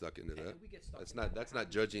all get stuck into that. That's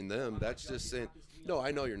not judging them. That's just saying, no,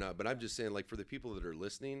 I know you're not, but I'm just saying, like, for the people that are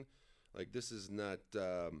listening, like, this is not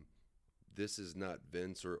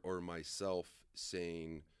Vince or myself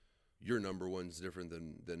saying, your number one's different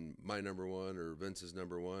than my number one or Vince's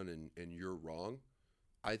number one, and you're wrong.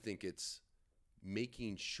 I think it's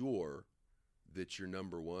making sure that your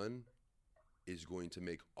number one is going to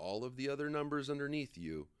make all of the other numbers underneath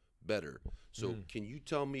you better. So can you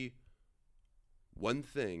tell me one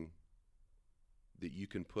thing that you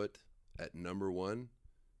can put at number one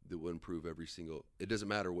that will improve every single. It doesn't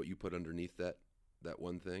matter what you put underneath that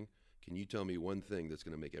one thing. Can you tell me one thing that's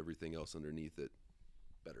going to make everything else underneath it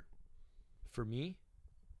better? For me,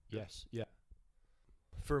 yes, yeah.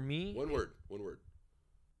 For me, one word.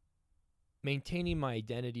 Maintaining my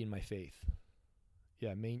identity and my faith.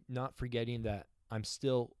 Yeah, not forgetting that I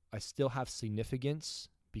still have significance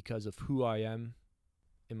because of who I am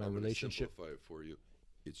in my relationship. Simplify it for you.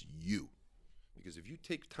 It's you. Because if you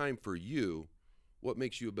take time for you, what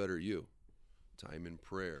makes you a better you? Time in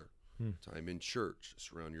prayer, time in church,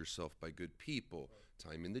 surround yourself by good people,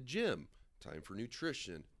 time in the gym, time for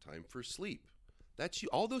nutrition, time for sleep. That's you.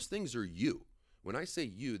 All those things are you. When I say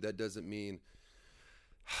you, that doesn't mean,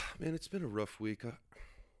 man, it's been a rough week.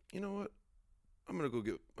 You know what? I'm gonna go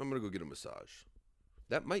get a massage.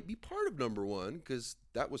 That might be part of number one, because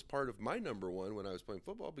that was part of my number one when I was playing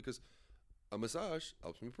football, because a massage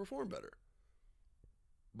helps me perform better.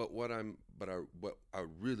 But what I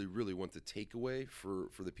really, really want to take away for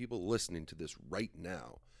the people listening to this right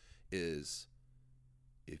now is,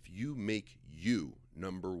 if you make you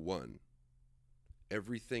number one,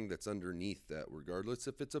 everything that's underneath that, regardless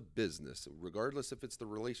if it's a business, regardless if it's the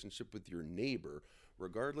relationship with your neighbor,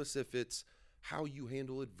 regardless if it's how you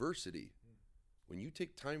handle adversity, when you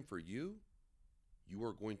take time for you, you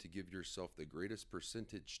are going to give yourself the greatest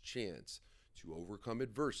percentage chance to overcome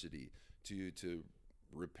adversity, to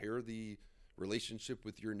repair the relationship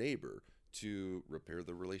with your neighbor, to repair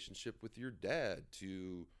the relationship with your dad,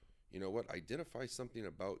 to, identify something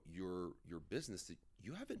about your business that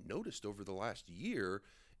you haven't noticed over the last year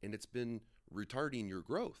and it's been retarding your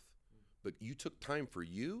growth. But you took time for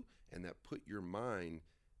you, and that put your mind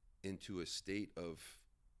into a state of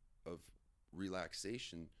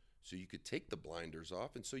relaxation, so you could take the blinders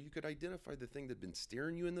off, and so you could identify the thing that had been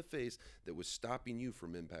staring you in the face that was stopping you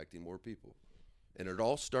from impacting more people. And it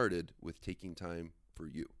all started with taking time for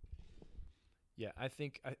you. Yeah, I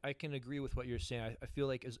think I can agree with what you're saying. I feel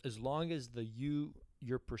like as long as the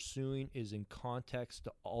you're pursuing is in context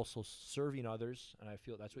to also serving others, and I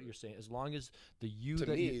feel that's what you're saying. As long as the you to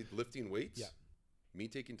that me, lifting weights, yeah, me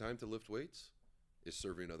taking time to lift weights is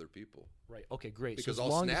serving other people. Right. Okay, great. Because so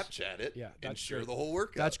I'll Snapchat it and share great. the whole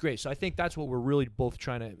workout. That's great. So I think that's what we're really both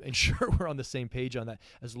trying to ensure we're on the same page on that.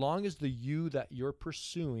 As long as the you that you're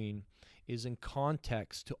pursuing is in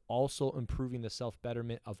context to also improving the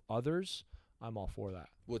self-betterment of others, I'm all for that.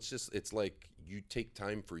 Well, it's like you take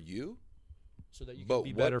time for you, so that you can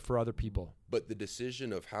be better for other people. But the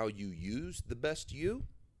decision of how you use the best you,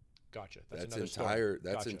 gotcha. That's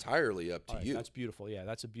entirely up to you. That's beautiful. Yeah,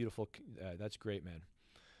 that's a beautiful. That's great, man.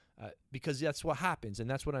 Because that's what happens, and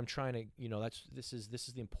that's what I'm trying to. This is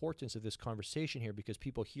the importance of this conversation here, because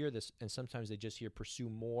people hear this and sometimes they just hear pursue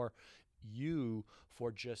more you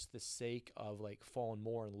for just the sake of like falling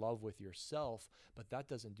more in love with yourself, but that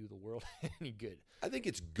doesn't do the world any good. I think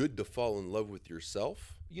it's good to fall in love with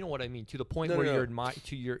yourself. You know what I mean? To the point where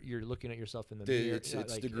you're looking at yourself in the mirror.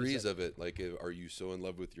 It's degrees of it. Like, are you so in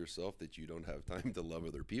love with yourself that you don't have time to love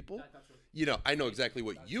other people? I know exactly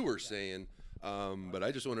what you were saying, but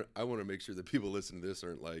I want to make sure that people listening to this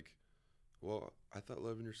aren't like, well, I thought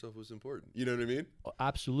loving yourself was important. You know what I mean?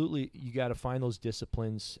 Absolutely. You got to find those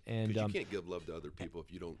disciplines, and you can't give love to other people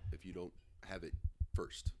if you don't have it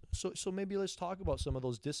first. So maybe let's talk about some of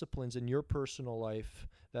those disciplines in your personal life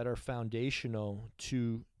that are foundational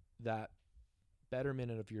to that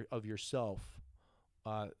betterment of yourself,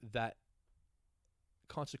 that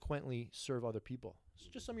consequently serve other people. So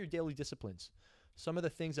just some of your daily disciplines. Some of the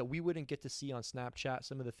things that we wouldn't get to see on Snapchat,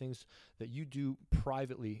 some of the things that you do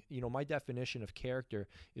privately. My definition of character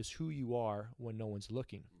is who you are when no one's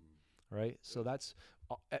looking, right? So that's,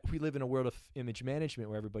 we live in a world of image management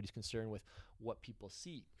where everybody's concerned with what people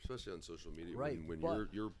see. Especially on social media, right? when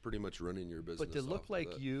you're pretty much running your business. But to look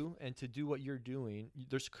like you and to do what you're doing,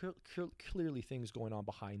 there's clearly things going on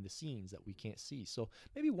behind the scenes that we can't see. So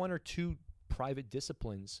maybe one or two private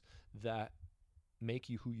disciplines that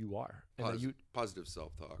make you who you are, and positive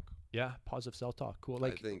self-talk. Yeah, positive self-talk. Cool.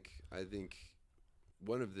 I think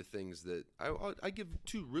one of the things that I give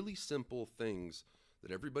two really simple things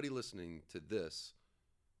that everybody listening to this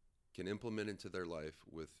can implement into their life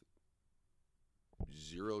with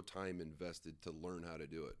zero time invested to learn how to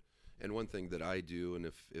do it. And one thing that I do, and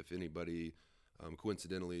if anybody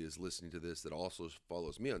coincidentally is listening to this that also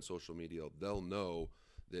follows me on social media, they'll know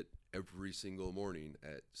that every single morning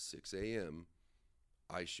at 6 a.m.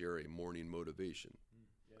 I share a morning motivation.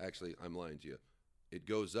 Yeah. Actually, I'm lying to you. It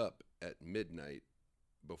goes up at midnight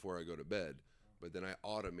before I go to bed, but then I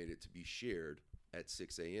automate it to be shared at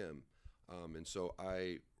 6 a.m. And so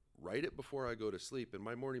I write it before I go to sleep. And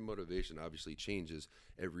my morning motivation obviously changes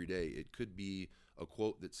every day. It could be a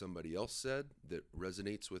quote that somebody else said that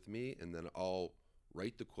resonates with me, and then I'll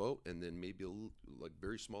write the quote and then maybe like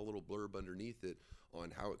very small little blurb underneath it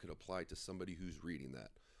on how it could apply to somebody who's reading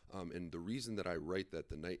that. And the reason that I write that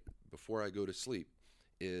the night before I go to sleep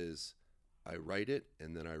is I write it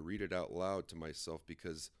and then I read it out loud to myself,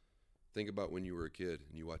 because think about when you were a kid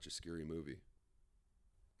and you watch a scary movie.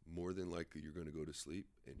 More than likely you're going to go to sleep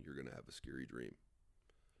and you're going to have a scary dream.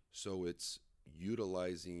 So it's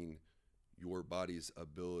utilizing your body's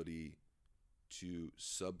ability to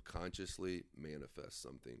subconsciously manifest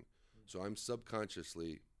something. So I'm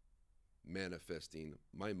subconsciously manifesting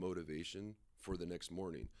my motivation for the next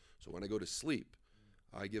morning. So when I go to sleep,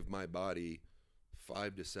 I give my body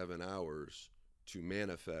 5 to 7 hours to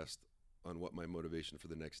manifest on what my motivation for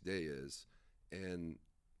the next day is. And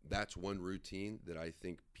that's one routine that I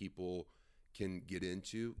think people can get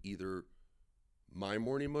into, either my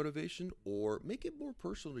morning motivation or make it more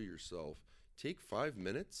personal to yourself. Take 5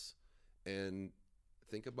 minutes and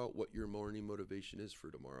think about what your morning motivation is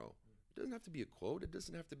for tomorrow. It doesn't have to be a quote. It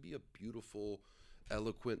doesn't have to be a beautiful,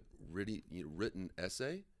 eloquent, written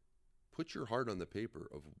essay. Put your heart on the paper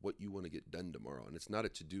of what you want to get done tomorrow. And it's not a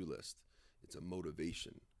to-do list. It's a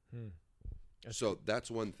motivation. So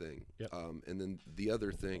that's one thing. Yep. And then the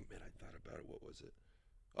other thing, man, I thought about it. What was it?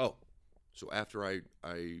 Oh, so after I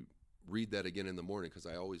read that again in the morning, because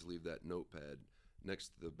I always leave that notepad next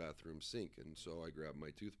to the bathroom sink. And so I grab my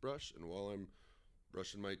toothbrush, and while I'm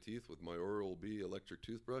brushing my teeth with my Oral-B electric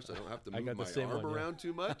toothbrush, I don't have to move my arm around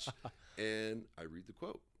too much. And I read the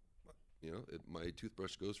quote. My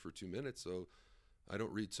toothbrush goes for 2 minutes, so I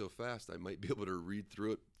don't read so fast. I might be able to read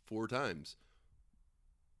through it 4 times.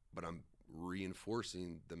 But I'm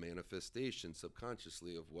reinforcing the manifestation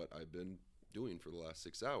subconsciously of what I've been doing for the last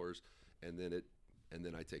 6 hours, and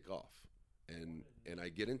then I take off. And I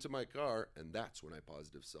get into my car, and that's when I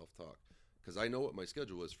positive self-talk, because I know what my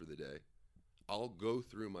schedule is for the day. I'll go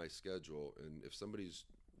through my schedule, and if somebody's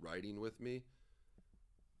riding with me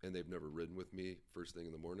and they've never ridden with me first thing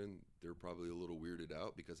in the morning, they're probably a little weirded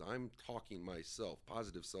out, because I'm talking myself,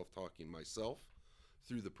 positive self-talking myself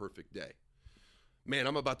through the perfect day. Man,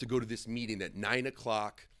 I'm about to go to this meeting at 9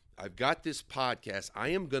 o'clock. I've got this podcast. I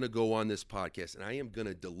am going to go on this podcast, and I am going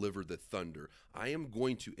to deliver the thunder. I am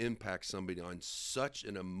going to impact somebody on such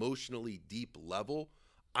an emotionally deep level.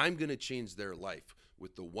 I'm going to change their life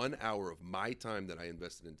with the 1 hour of my time that I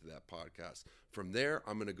invested into that podcast. From there,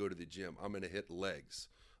 I'm going to go to the gym. I'm going to hit legs.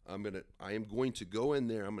 I am going to go in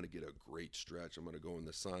there. I'm going to get a great stretch. I'm going to go in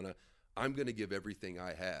the sauna. I'm going to give everything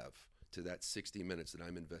I have to that 60 minutes that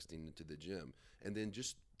I'm investing into the gym. And then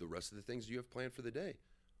just the rest of the things you have planned for the day.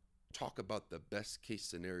 Talk about the best case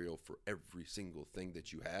scenario for every single thing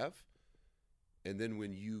that you have. And then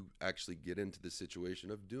when you actually get into the situation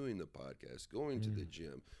of doing the podcast, going to the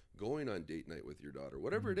gym, going on date night with your daughter,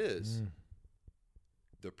 whatever it is,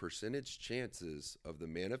 the percentage chances of the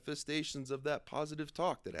manifestations of that positive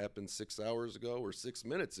talk that happened 6 hours ago or 6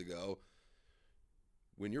 minutes ago,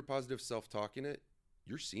 when you're positive self-talking it,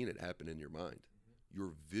 you're seeing it happen in your mind.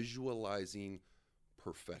 You're visualizing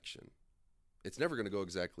perfection. It's never going to go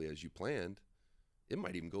exactly as you planned. It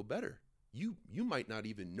might even go better. You might not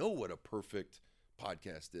even know what a perfect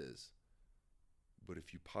podcast is. But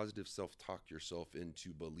if you positive self-talk yourself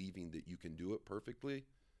into believing that you can do it perfectly,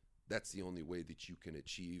 that's the only way that you can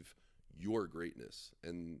achieve your greatness.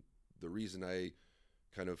 And the reason I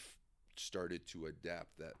kind of started to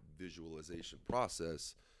adapt that visualization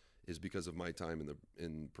process is because of my time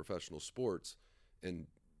in professional sports. And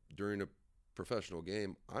during a professional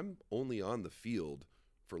game, I'm only on the field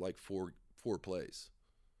for like four plays.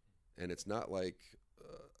 And it's not like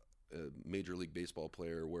a Major League Baseball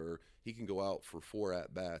player where he can go out for 4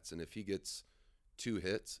 at-bats, and if he gets 2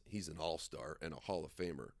 hits, he's an all-star and a Hall of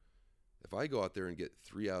Famer. If I go out there and get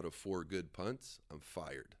 3 out of 4 good punts, I'm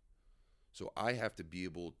fired. So I have to be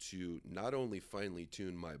able to not only finely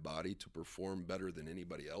tune my body to perform better than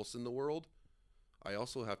anybody else in the world, I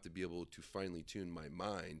also have to be able to finely tune my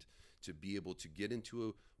mind to be able to get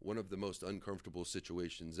into one of the most uncomfortable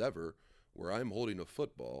situations ever, where I'm holding a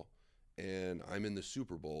football and I'm in the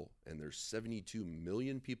Super Bowl and there's 72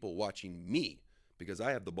 million people watching me because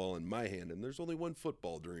I have the ball in my hand and there's only one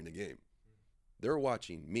football during a game. They're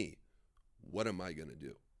watching me. What am I going to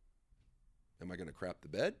do? Am I going to crap the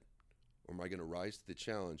bed? Or am I going to rise to the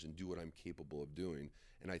challenge and do what I'm capable of doing?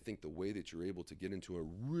 And I think the way that you're able to get into a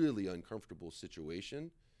really uncomfortable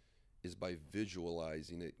situation is by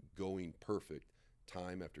visualizing it going perfect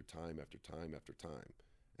time after time after time after time.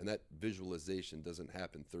 And that visualization doesn't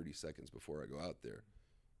happen 30 seconds before I go out there.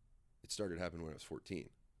 It started happening when I was 14.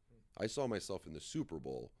 I saw myself in the Super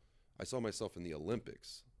Bowl. I saw myself in the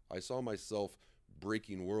Olympics. I saw myself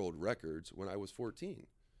breaking world records when I was 14.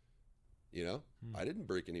 You know, I didn't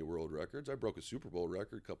break any world records. I broke a Super Bowl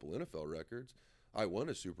record, a couple NFL records. I won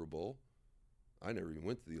a Super Bowl. I never even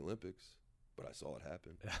went to the Olympics, but I saw it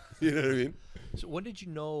happen. You know what I mean? So when did you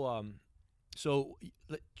know? Tell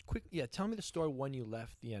me the story when you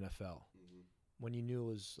left the NFL. When you knew it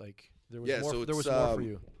was like there was more. There was more for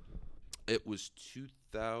you. It was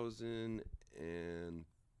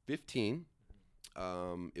 2015.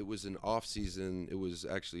 It was an off season. It was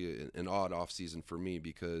actually an odd off season for me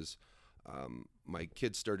because my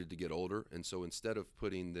kids started to get older, and so instead of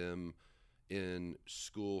putting them in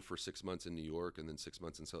school for 6 months in New York and then 6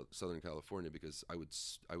 months in Southern California, because I would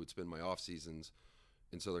spend my off seasons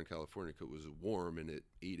in Southern California because it was warm and it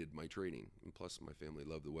aided my training, and plus my family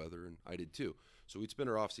loved the weather and I did too. So we'd spend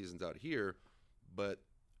our off seasons out here, but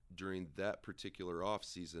during that particular off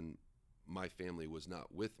season, my family was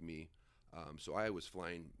not with me. So I was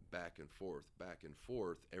flying back and forth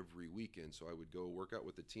every weekend. So I would go work out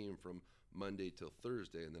with the team from Monday till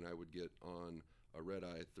Thursday, and then I would get on a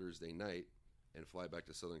red-eye Thursday night and fly back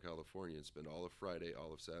to Southern California and spend all of Friday,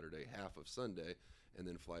 all of Saturday, half of Sunday, and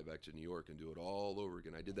then fly back to New York and do it all over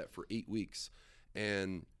again. I did that for 8 weeks.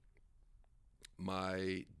 And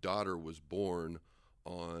my daughter was born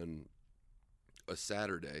on a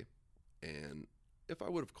Saturday, and if I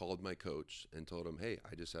would have called my coach and told him, hey,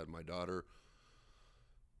 I just had my daughter,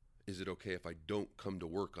 is it okay if I don't come to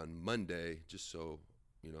work on Monday just so,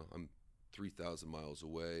 you know, I'm 3,000 miles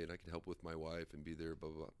away and I can help with my wife and be there, blah,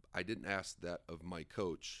 blah, blah. I didn't ask that of my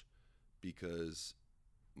coach because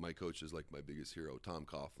my coach is like my biggest hero, Tom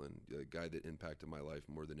Coughlin, the guy that impacted my life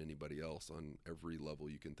more than anybody else on every level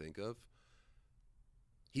you can think of.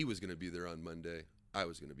 He was going to be there on Monday. I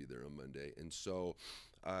was going to be there on Monday. And so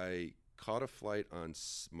I caught a flight on,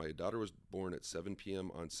 my daughter was born at 7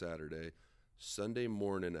 p.m. on Saturday. Sunday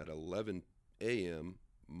morning at 11 a.m.,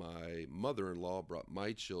 my mother-in-law brought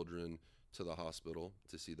my children to the hospital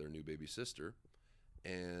to see their new baby sister.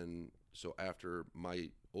 And so after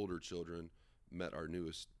my older children met our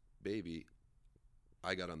newest baby,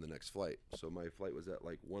 I got on the next flight. So my flight was at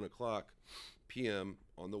like 1 o'clock p.m.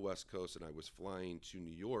 on the West Coast, and I was flying to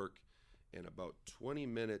New York. And about 20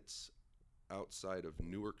 minutes outside of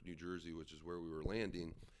Newark, New Jersey, which is where we were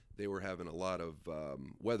landing, they were having a lot of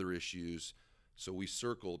weather issues. So we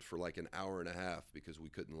circled for like an hour and a half because we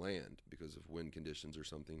couldn't land because of wind conditions or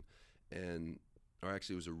something. And or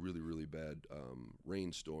actually, it was a really, really bad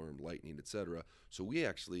rainstorm, lightning, etc. So we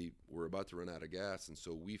actually were about to run out of gas, and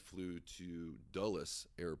so we flew to Dulles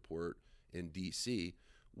Airport in D.C.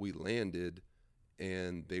 We landed,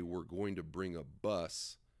 and they were going to bring a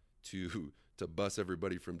bus to bus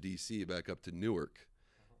everybody from D.C. back up to Newark.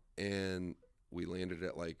 And we landed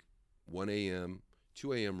at like 1 a.m.,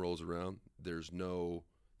 2 a.m. rolls around, there's no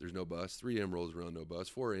bus, 3 a.m. rolls around, no bus,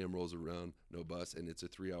 4 a.m. rolls around, no bus, and it's a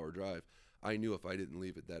 3-hour drive. I knew if I didn't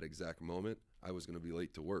leave at that exact moment, I was going to be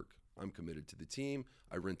late to work. I'm committed to the team.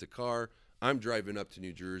 I rent a car. I'm driving up to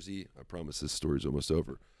New Jersey. I promise this story's almost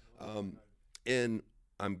over. And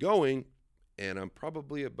I'm going, and I'm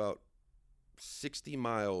probably about 60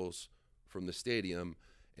 miles from the stadium,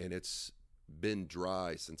 and it's been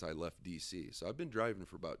dry since I left D.C. So I've been driving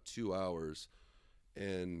for about 2 hours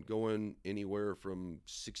and going anywhere from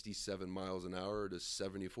 67 miles an hour to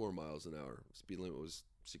 74 miles an hour. Speed limit was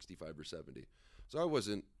 65 or 70. So I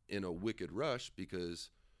wasn't in a wicked rush because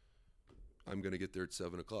I'm going to get there at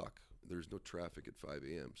 7 o'clock. There's no traffic at 5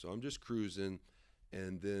 a.m. So I'm just cruising,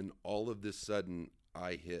 and then all of this sudden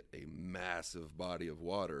I hit a massive body of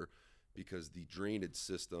water because the drainage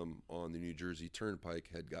system on the New Jersey Turnpike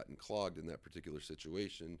had gotten clogged in that particular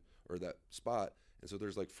situation or that spot. And so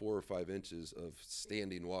there's like 4 or 5 inches of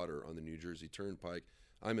standing water on the New Jersey Turnpike.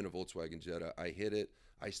 I'm in a Volkswagen Jetta. I hit it.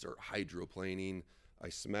 I start hydroplaning. I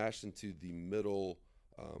smashed into the middle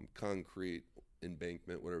concrete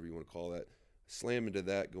embankment, whatever you want to call that. Slam into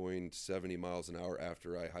that going 70 miles an hour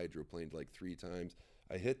after I hydroplaned like 3 times.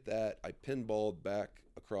 I hit that. I pinballed back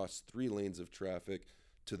across 3 lanes of traffic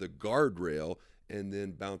to the guardrail and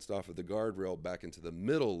then bounced off of the guardrail back into the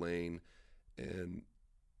middle lane. And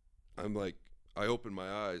I'm like, I opened my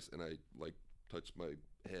eyes and I like touched my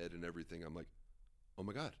head and everything. I'm like, oh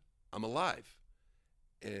my God, I'm alive.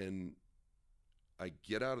 And I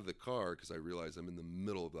get out of the car because I realize I'm in the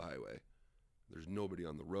middle of the highway. There's nobody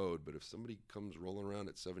on the road, but if somebody comes rolling around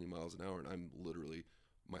at 70 miles an hour and I'm literally,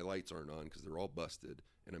 my lights aren't on because they're all busted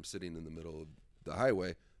and I'm sitting in the middle of the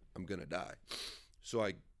highway, I'm going to die. So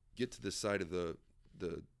I get to the side of the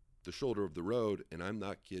shoulder of the road, and I'm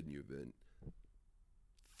not kidding you, Vin.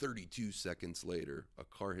 32 seconds later, a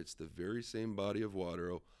car hits the very same body of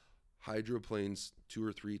water, hydroplanes 2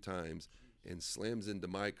 or 3 times, and slams into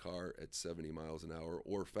my car at 70 miles an hour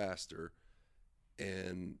or faster.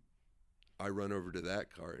 And I run over to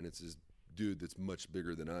that car, and it's this dude that's much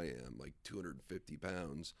bigger than I am, like 250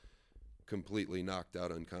 pounds, completely knocked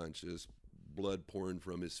out unconscious, blood pouring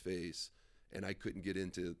from his face. And I couldn't get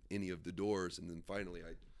into any of the doors. And then finally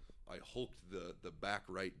I hulked the back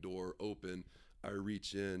right door open. I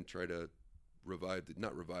reach in, try to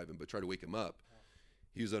not revive him, but try to wake him up.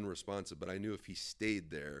 He was unresponsive, but I knew if he stayed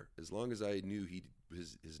there, as long as I knew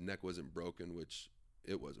his neck wasn't broken, which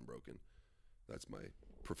it wasn't broken. That's my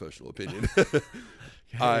professional opinion.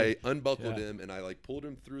 I unbuckled him, and I pulled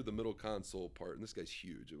him through the middle console part. And this guy's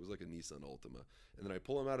huge. It was like a Nissan Altima. And then I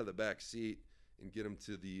pull him out of the back seat and get him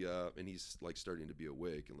to the, and he's starting to be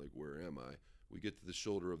awake and where am I? We get to the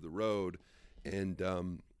shoulder of the road, and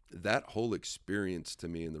that whole experience to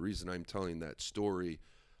me, and the reason I'm telling that story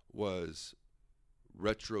was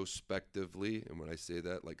retrospectively, and when I say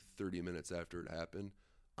that, 30 minutes after it happened,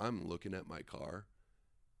 I'm looking at my car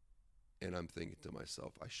and I'm thinking to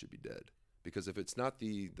myself, I should be dead. Because if it's not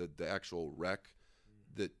the actual wreck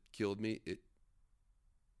that killed me,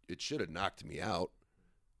 it should have knocked me out.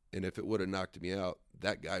 And if it would have knocked me out,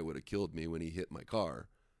 that guy would have killed me when he hit my car,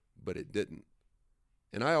 but it didn't.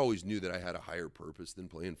 And I always knew that I had a higher purpose than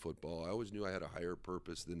playing football. I always knew I had a higher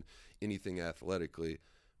purpose than anything athletically.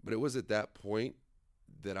 But it was at that point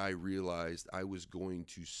that I realized I was going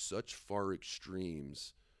to such far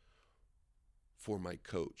extremes for my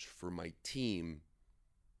coach, for my team,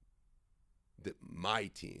 that my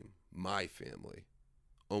team, my family,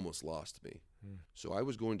 almost lost me. So I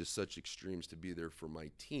was going to such extremes to be there for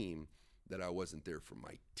my team that I wasn't there for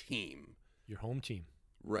my team. Your home team.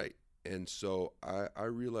 Right. And so I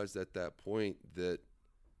realized at that point that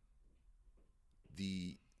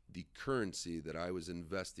the currency that I was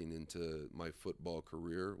investing into my football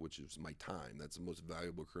career, which is my time, that's the most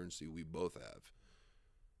valuable currency we both have.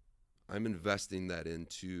 I'm investing that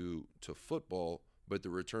into football, but the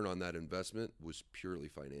return on that investment was purely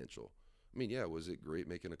financial. I mean, yeah, was it great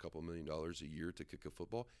making a couple $1 million a year to kick a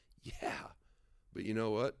football? Yeah. But you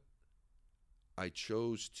know what? I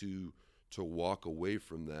chose to walk away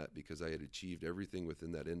from that because I had achieved everything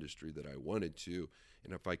within that industry that I wanted to.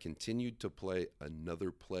 And if I continued to play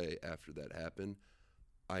another play after that happened,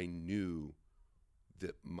 I knew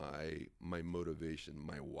that my motivation,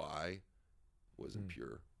 my why, wasn't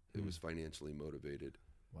pure. It was financially motivated.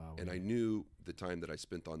 Wow. And I knew the time that I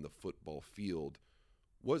spent on the football field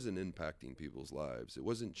wasn't impacting people's lives. It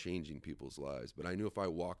wasn't changing people's lives. But I knew if I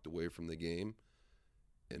walked away from the game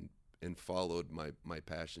and followed my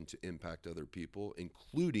passion to impact other people,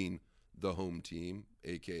 including the home team,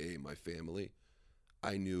 a.k.a. my family,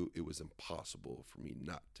 I knew it was impossible for me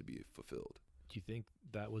not to be fulfilled. Do you think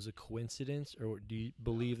that was a coincidence, or do you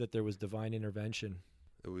believe that there was divine intervention?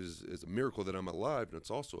 It's a miracle that I'm alive, and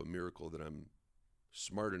it's also a miracle that I'm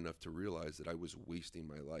smart enough to realize that I was wasting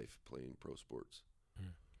my life playing pro sports.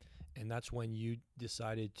 And that's when you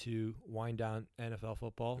decided to wind down NFL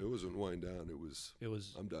football? It wasn't wind down. It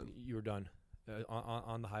was I'm done. You were done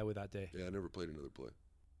on the highway that day? Yeah, I never played another play.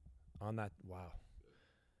 On that, wow.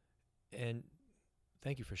 And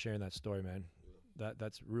thank you for sharing that story, man. Yeah.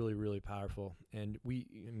 That's really, really powerful. And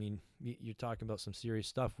you're talking about some serious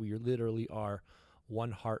stuff. We literally are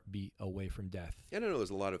one heartbeat away from death. And I know there's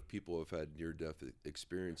a lot of people who have had near-death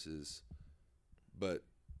experiences, but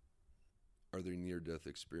are there near-death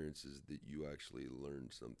experiences that you actually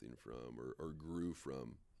learned something from or grew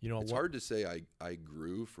from? It's hard to say I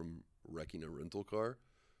grew from wrecking a rental car.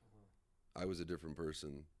 I was a different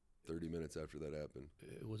person 30 minutes after that happened.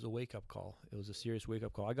 It was a wake-up call. It was a serious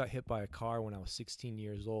wake-up call. I got hit by a car when I was 16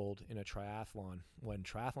 years old in a triathlon, when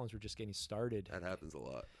triathlons were just getting started. That happens a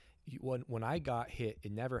lot. When I got hit,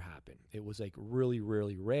 it never happened. It was really,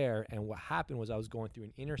 really rare. And what happened was I was going through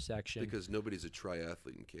an intersection. Because nobody's a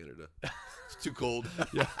triathlete in Canada. It's too cold.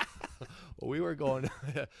 Yeah. Well, we were going.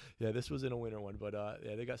 Yeah, this was in a winter one, but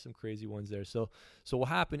yeah, they got some crazy ones there. So what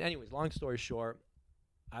happened? Anyways, long story short,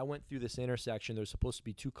 I went through this intersection. There was supposed to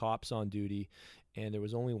be 2 cops on duty, and there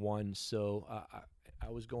was only one. So I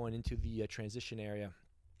was going into the transition area.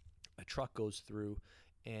 A truck goes through,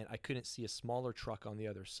 and I couldn't see a smaller truck on the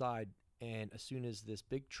other side. And as soon as this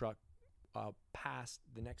big truck passed,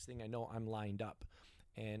 the next thing I know, I'm lined up.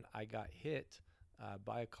 And I got hit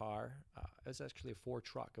by a car. It was actually a Ford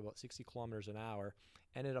truck, about 60 kilometers an hour.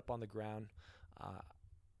 Ended up on the ground.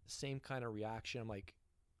 Same kind of reaction. I'm like,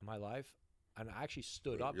 am I alive? And I actually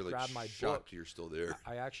stood up, grabbed my book. You're still there.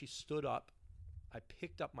 I actually stood up. I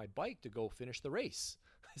picked up my bike to go finish the race.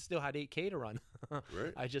 still had 8K to run.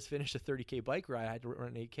 Right. I just finished a 30K bike ride. I had to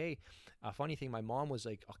run 8K. Funny thing, my mom was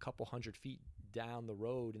like a couple 100 feet down the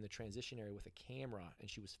road in the transition area with a camera, and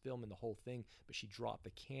she was filming the whole thing, but she dropped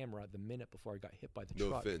the camera the minute before I got hit by the No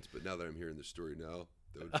truck. offense, but now that I'm hearing the story now,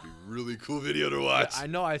 that would be a really cool video to watch. Yeah, I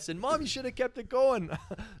know. I said, Mom, you should have kept it going.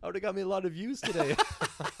 I would have got me a lot of views today.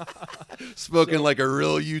 Spoken like a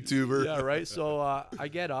real YouTuber. Yeah, right. So I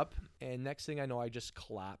get up, and next thing I know, I just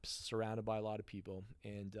collapse, surrounded by a lot of people.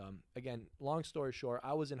 And again, long story short,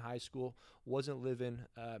 I was in high school, wasn't living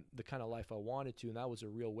the kind of life I wanted to, and that was a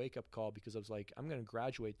real wake-up call, because I was like, I'm going to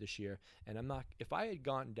graduate this year, and I'm not. If I had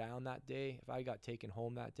gone down that day, if I got taken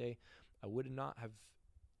home that day, I would not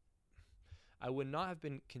have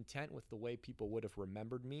been content with the way people would have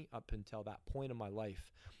remembered me up until that point in my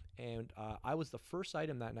life. And I was the first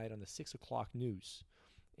item that night on the 6 o'clock news.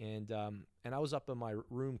 And I was up in my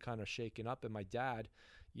room kind of shaken up, and my dad,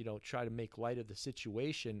 tried to make light of the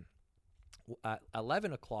situation. At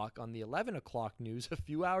 11 o'clock, on the 11 o'clock news, a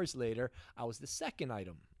few hours later, I was the second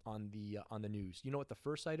item on the news. You know what the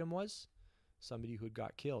first item was? Somebody who had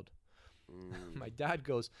got killed. My dad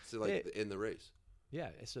goes, So like hey, in the race. yeah,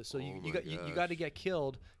 so Oh you my got to gosh. get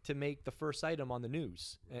killed to make the first item on the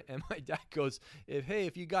news. And my dad goes,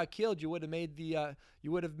 if you got killed, you would have made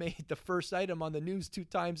the first item on the news 2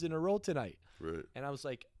 times in a row tonight. Right. And I was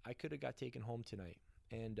like, I could have got taken home tonight.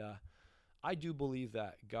 And I do believe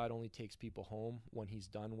that God only takes people home when He's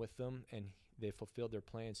done with them and they fulfilled their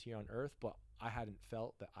plans here on earth. But I hadn't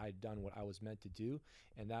felt that I'd done what I was meant to do,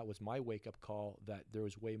 and that was my wake up call that there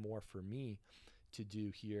was way more for me to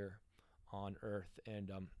do here on earth.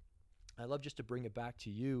 And I love just to bring it back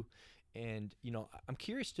to you, and I'm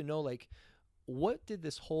curious to know, like, what did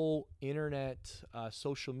this whole internet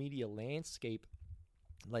social media landscape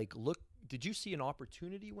look? Did you see an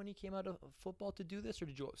opportunity when you came out of football to do this, or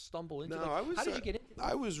did you stumble into it? No, I was. How did you get into this?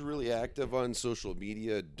 I was really active on social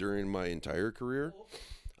media during my entire career.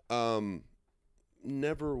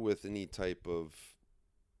 Never with any type of.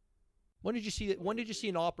 When did you see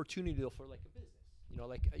an opportunity for like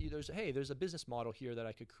a business? There's a business model here that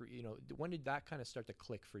I could create. When did that kind of start to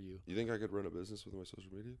click for you? You think I could run a business with my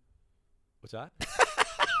social media? What's that?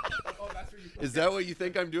 That's where you. Is that what you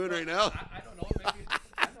think I'm doing right now? I don't know. Maybe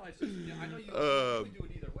I know you would do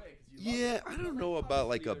it either way. 'Cause you love Yeah, it. I don't know about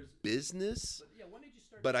like a Obviously, business, But yeah, when did you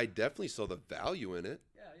start? but I definitely saw the value in it,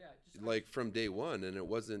 Yeah. like from day one. And it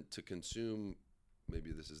wasn't to consume.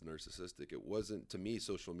 Maybe this is narcissistic. It wasn't, to me,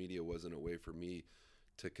 social media wasn't a way for me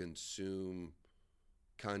to consume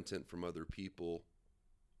content from other people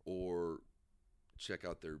or check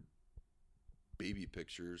out their baby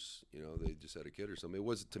pictures. They just had a kid or something. It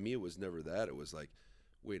was, to me, it was never that. It was like,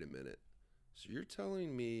 wait a minute. So you're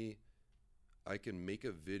telling me I can make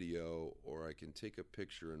a video or I can take a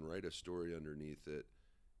picture and write a story underneath it,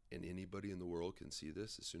 and anybody in the world can see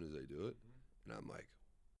this as soon as I do it? And I'm like,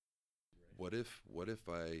 what if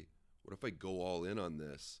I go all in on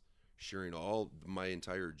this, sharing all my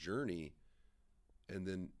entire journey, and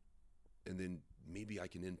then maybe I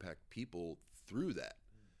can impact people through that.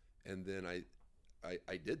 And then I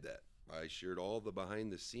did that. I shared all the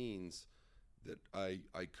behind the scenes that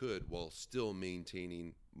I could, while still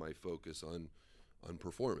maintaining my focus on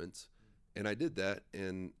performance. And I did that,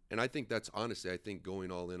 and I think that's, honestly, I think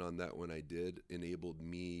going all in on that when I did enabled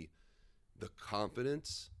me the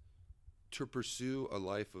confidence to pursue a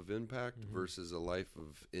life of impact versus a life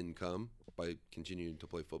of income by continuing to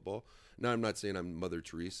play football. Now, I'm not saying I'm Mother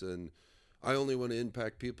Teresa and I only want to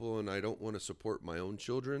impact people and I don't want to support my own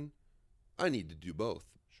children. I need to do both.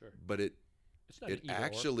 Sure. But It's not it an either or.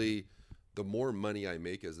 actually, the more money I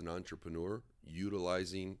make as an entrepreneur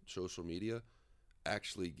utilizing social media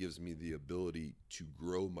actually gives me the ability to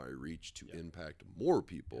grow my reach to impact more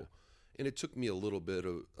people. Yeah. And it took me a little bit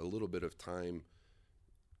of time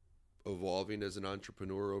evolving as an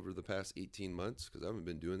entrepreneur over the past 18 months, because I haven't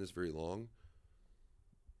been doing this very long.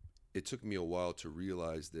 It took me a while to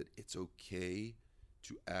realize that it's okay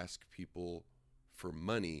to ask people for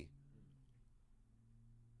money.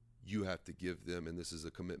 You have to give them, and this is a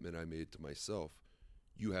commitment I made to myself,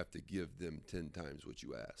 you have to give them 10 times what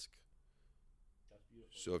you ask. That's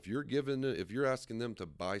beautiful. So if you're asking them to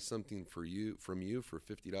buy something from you for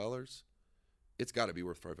 $50, it's got to be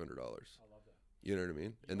worth $500. I love that. You know what I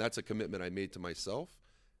mean? And that's a commitment I made to myself.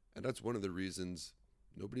 And that's one of the reasons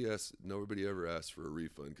nobody ever asks for a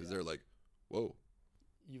refund, because they're like, whoa.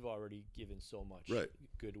 You've already given so much, Right.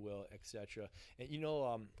 goodwill, etc. And I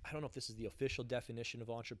don't know if this is the official definition of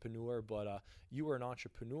entrepreneur, but you were an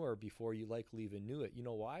entrepreneur before you likely even knew it. You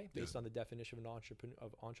know why? Based on the definition of an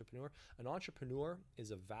entrepreneur, an entrepreneur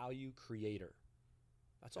is a value creator.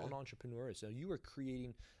 That's all an entrepreneur is. So you were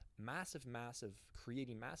creating massive amounts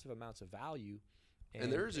of value.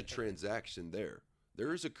 And there is a transaction there.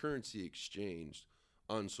 There is a currency exchanged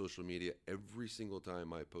on social media every single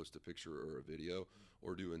time I post a picture or a video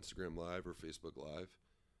or do Instagram Live or Facebook Live,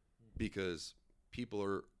 because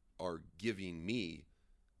people are giving me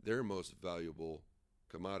their most valuable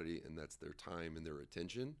commodity, and that's their time and their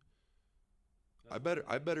attention. I better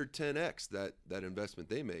 10x that investment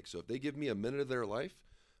they make. So if they give me a minute of their life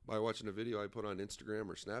by watching a video I put on Instagram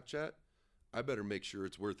or Snapchat, I better make sure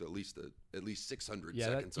it's worth at least 600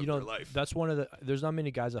 seconds of their life. That's one of the. There's not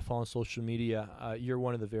many guys that follow on social media. You're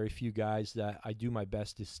one of the very few guys that I do my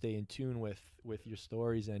best to stay in tune with your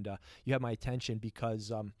stories, and you have my attention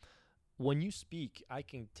because when you speak, I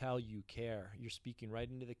can tell you care. You're speaking right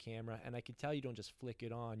into the camera, and I can tell you don't just flick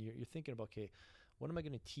it on. You're thinking about, okay, what am I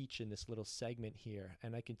going to teach in this little segment here?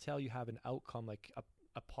 And I can tell you have an outcome, like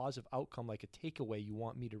a positive outcome, like a takeaway you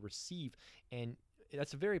want me to receive, and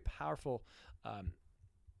that's a very powerful.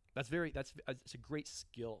 It's a great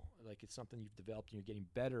skill. Like, it's something you've developed and you're getting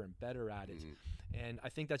better and better at it. Mm-hmm. And I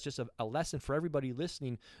think that's just a lesson for everybody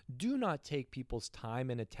listening. Do not take people's time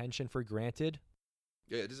and attention for granted.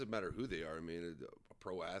 Yeah, it doesn't matter who they are. I mean, a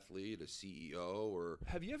pro athlete, a CEO, or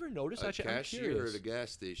have you ever noticed? A cashier at a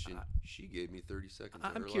gas station. She gave me 30 seconds.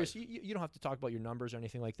 I'm curious. You don't have to talk about your numbers or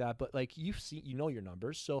anything like that, but like you know your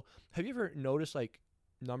numbers. So have you ever noticed like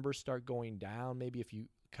numbers start going down? Maybe if you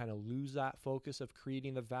kind of lose that focus of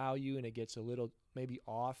creating the value and it gets a little maybe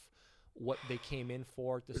off what they came in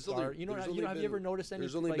for at the start. Have you ever noticed anything?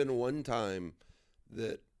 There's only been one time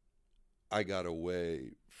that I got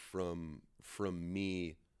away from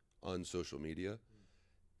me on social media,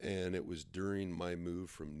 and it was during my move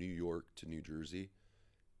from New York to New Jersey,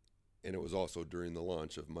 and it was also during the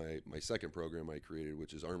launch of my second program I created,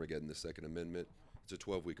 which is Armageddon, the Second Amendment. It's a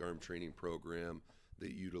 12-week arm training program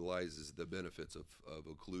that utilizes the benefits of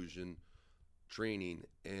occlusion training,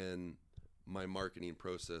 and my marketing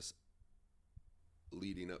process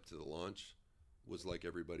leading up to the launch was like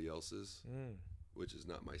everybody else's, which is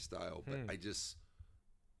not my style. But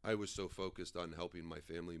I was so focused on helping my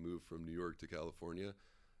family move from New York to California,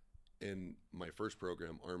 and my first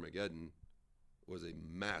program, Armageddon, was a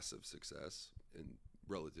massive success and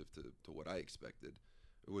relative to what I expected.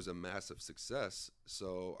 It was a massive success.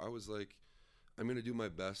 So I was like, I'm going to do my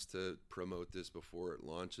best to promote this before it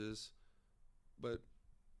launches. But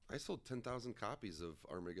I sold 10,000 copies of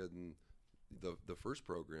Armageddon, the first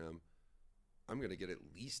program. I'm going to get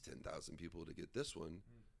at least 10,000 people to get this one.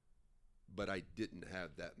 But I didn't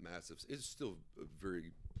have that massive. It still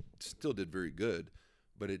did very good,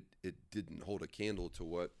 but it didn't hold a candle to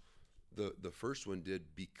what the first one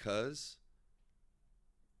did, because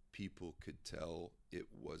people could tell it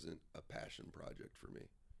wasn't a passion project for me.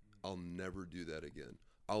 I'll never do that again.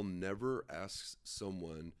 I'll never ask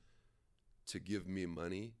someone to give me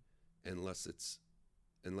money unless it's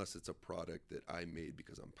a product that I made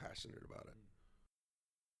because I'm passionate about it.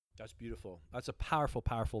 That's beautiful. That's a powerful,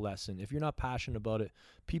 powerful lesson. If you're not passionate about it,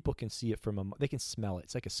 people can see it they can smell it.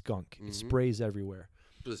 It's like a skunk. It sprays everywhere.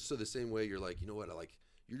 So the same way you're like, you know what?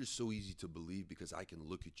 You're just so easy to believe because I can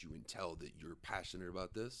look at you and tell that you're passionate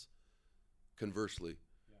about this. Conversely,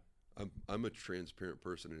 I'm a transparent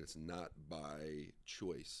person, and it's not by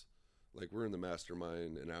choice. Like, we're in the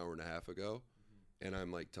mastermind an hour and a half ago, and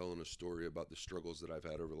I'm like telling a story about the struggles that I've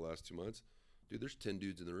had over the last 2 months. Dude, there's 10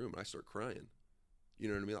 dudes in the room, and I start crying. You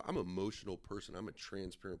know what I mean? I'm an emotional person. I'm a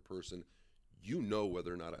transparent person. You know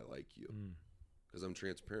whether or not I like you because I'm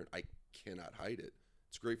transparent. I cannot hide it.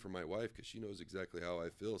 It's great for my wife because she knows exactly how I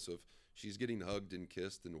feel. So if she's getting hugged and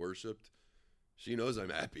kissed and worshiped, she knows I'm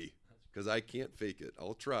happy because I can't fake it.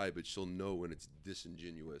 I'll try, but she'll know when it's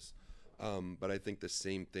disingenuous. But I think the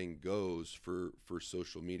same thing goes for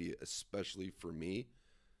social media, especially for me.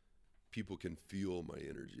 People can feel my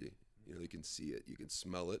energy. You know, they can see it. You can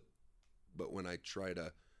smell it. But when I try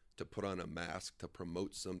to put on a mask to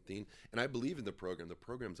promote something, and I believe in the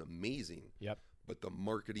program's amazing. Yep. But the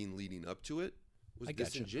marketing leading up to it was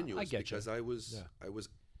disingenuous because I was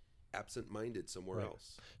absent-minded somewhere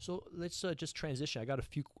else. So let's just transition. I got a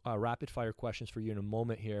few rapid-fire questions for you in a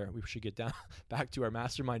moment here. We should get back to our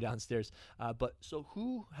mastermind downstairs. But so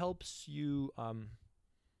who helps you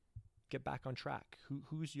get back on track?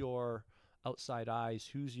 Who's your outside eyes?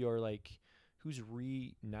 Who's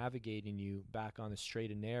re-navigating you back on the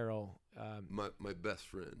straight and narrow? My best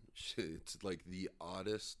friend. It's like the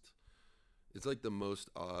oddest. It's like the most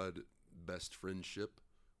odd best friendship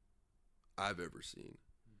I've ever seen.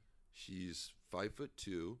 She's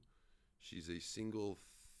 5'2". She's a single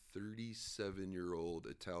 37-year-old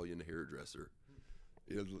Italian hairdresser.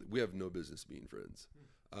 We have no business being friends.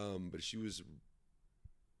 But she was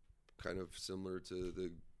kind of similar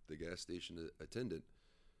to the gas station attendant.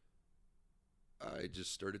 I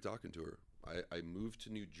just started talking to her. I moved to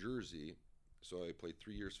New Jersey, so I played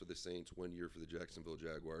 3 years for the Saints, 1 year for the Jacksonville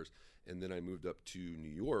Jaguars, and then I moved up to New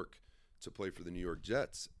York to play for the New York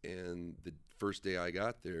Jets. And the first day I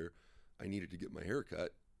got there, I needed to get my hair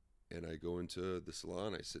cut, and I go into the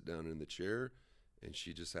salon, I sit down in the chair, and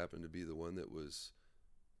she just happened to be the one that was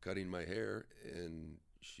cutting my hair, and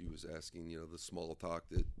she was asking, the small talk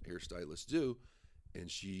that hairstylists do, and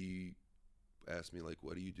she asked me, like,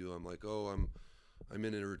 what do you do? I'm like, oh, I'm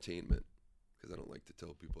in entertainment, because I don't like to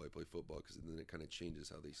tell people I play football, because then it kind of changes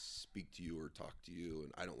how they speak to you or talk to you,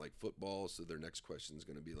 and I don't like football, so their next question is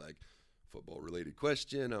going to be like football-related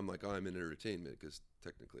question. I'm like, oh, I'm in entertainment, because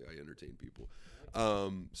technically I entertain people.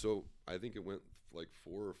 So I think it went like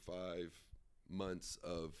 4 or 5 months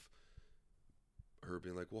of her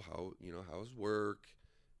being like, well, how's work?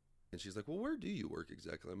 And she's like, well, where do you work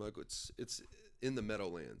exactly? I'm like, it's in the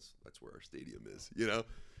Meadowlands. That's where our stadium is,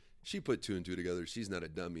 She put 2 and 2 together. She's not a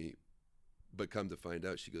dummy. But come to find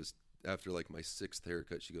out, she goes, after like my 6th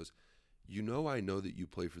haircut, she goes, I know that you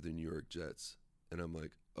play for the New York Jets. And I'm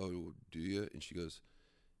like, oh, do you? And she goes,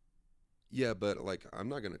 yeah, but like, I'm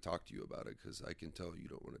not going to talk to you about it, because I can tell you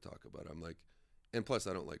don't want to talk about it. I'm like, and plus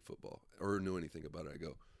I don't like football or know anything about it. I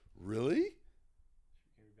go, really?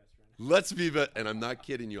 Let's be best. And I'm not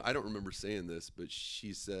kidding you. I don't remember saying this, but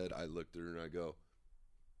she said, I looked at her and I go,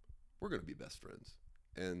 we're going to be best friends.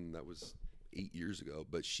 And that was 8 years ago.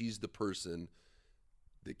 But she's the person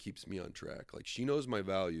that keeps me on track. Like, she knows my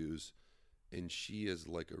values, and she has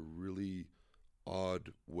like a really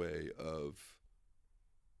odd way of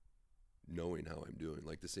knowing how I'm doing.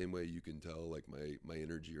 Like the same way you can tell like my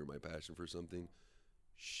energy or my passion for something,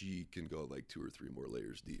 she can go like 2 or 3 more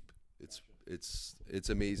layers deep. It's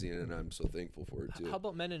amazing, and I'm so thankful for it too. How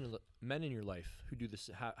about men in your life who do this,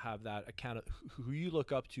 have that account of who you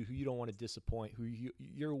look up to, who you don't want to disappoint, who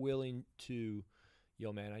you're willing to,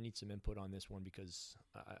 yo man, I need some input on this one because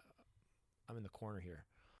I'm in the corner here.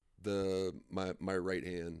 My right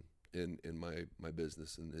hand in my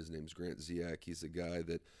business, and his name's Grant Ziak. He's a guy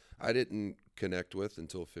that I didn't connect with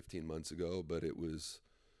until 15 months ago, but it was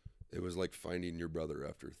like finding your brother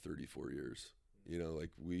after 34 years. Like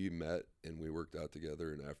we met and we worked out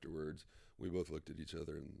together, and afterwards we both looked at each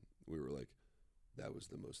other and we were like, that was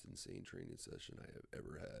the most insane training session I have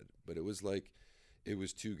ever had. But it was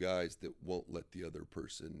 2 guys that won't let the other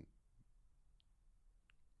person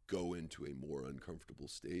go into a more uncomfortable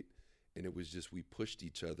state. And it was just, we pushed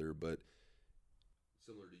each other, but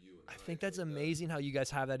similar to you and I think that's amazing how you guys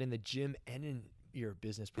have that in the gym and in your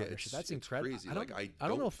business partnership. That's incredible. Crazy. I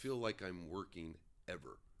don't feel like I'm working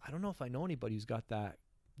ever. I don't know if I know anybody who's got that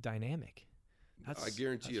dynamic. I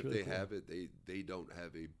guarantee if really they have it, they don't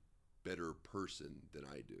have a better person than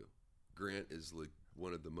I do. Grant is like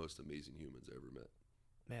one of the most amazing humans I ever met.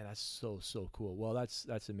 Man, that's so cool. Well,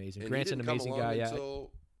 that's amazing. And Grant's an amazing guy.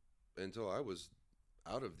 Until I was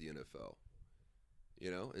out of the NFL,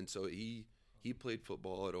 and so he played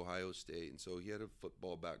football at Ohio State, and so he had a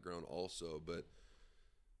football background also, but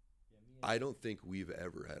I don't think we've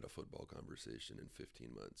ever had a football conversation in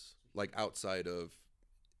 15 months, like outside of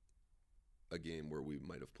a game where we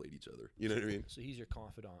might have played each other. You know what I mean? So he's your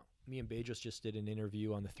confidant. Me and Bejos just did an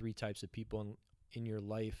interview on the 3 types of people in your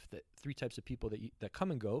life, that 3 types of people that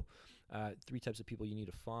come and go, 3 types of people you need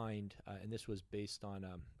to find. And this was based on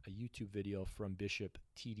a YouTube video from Bishop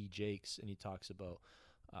T.D. Jakes, and he talks about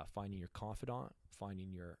finding your confidant,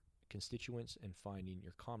 finding your constituents, and finding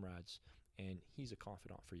your comrades. And he's a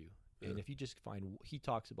confidant for you. And if you just he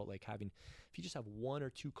talks about like if you just have 1 or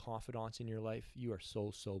 2 confidants in your life, you are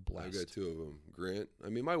so blessed. I got 2 of them. Grant. I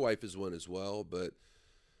mean, my wife is one as well, but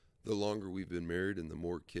the longer we've been married and the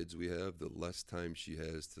more kids we have, the less time she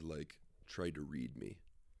has to like try to read me,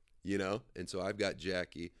 And so I've got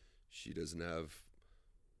Jackie. She doesn't have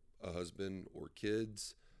a husband or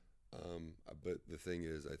kids. But the thing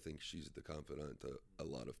is, I think she's the confidant to a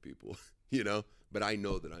lot of people, but I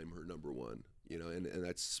know that I'm her number one, and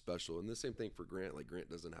that's special. And the same thing for Grant. Like Grant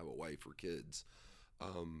doesn't have a wife or kids.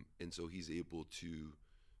 And so he's able to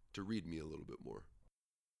read me a little bit more.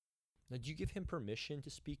 Now, do you give him permission to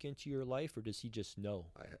speak into your life, or does he just know?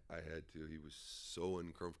 I had to. He was so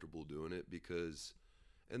uncomfortable doing it because,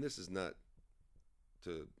 and it's not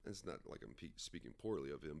like I'm speaking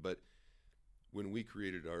poorly of him, but when we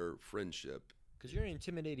created our friendship. Because you're an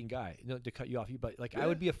intimidating guy. No, to cut you off, but like I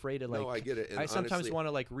would be afraid of like. No, I get it. And I sometimes want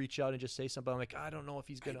to like reach out and just say something. I'm like, I don't know if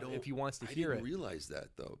if he wants to hear it. I didn't realize that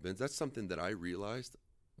though, Vince. That's something that I realized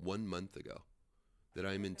 1 month ago. that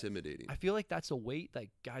I'm intimidating. I feel like that's a weight that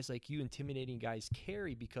guys like you, intimidating guys,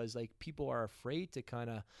 carry because like people are afraid to kind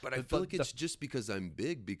of. But I feel like it's just because I'm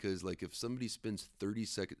big. Because like if somebody spends 30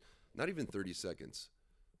 seconds, not even 30 seconds,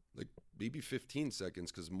 like maybe 15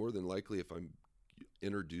 seconds, because more than likely if I'm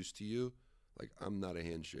introduced to you, like I'm not a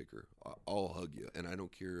handshaker. I'll hug you, and I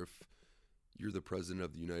don't care if you're the president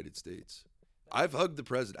of the United States. I've hugged the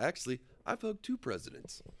president. Actually, I've hugged 2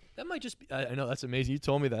 presidents. That might just be, I know that's amazing. You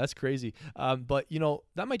told me that. That's crazy. But, you know,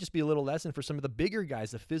 that might just be a little lesson for some of the bigger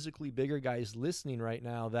guys, the physically bigger guys listening right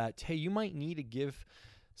now that, hey, you might need to give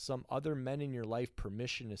some other men in your life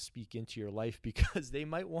permission to speak into your life because they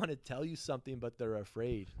might want to tell you something, but they're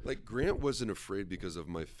afraid. Like Grant wasn't afraid because of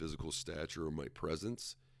my physical stature or my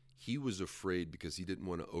presence. He was afraid because he didn't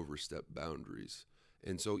want to overstep boundaries.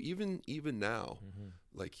 And so even now,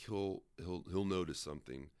 like he'll notice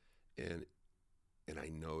something, and I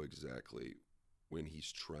know exactly when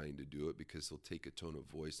he's trying to do it because he'll take a tone of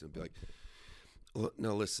voice and be like,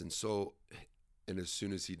 now listen. So, and as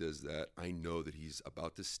soon as he does that, I know that he's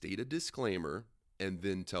about to state a disclaimer and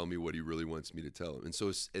then tell me what he really wants me to tell him. And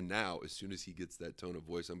so, and now as soon as he gets that tone of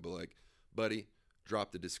voice, I'm be like, buddy,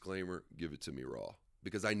 drop the disclaimer, give it to me raw,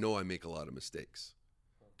 because I know I make a lot of mistakes.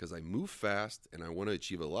 Because I move fast and I want to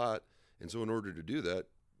achieve a lot, and so in order to do that,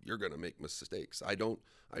 you're going to make mistakes. I don't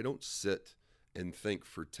sit and think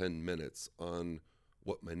for 10 minutes on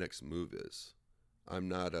what my next move is. I'm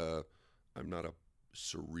not a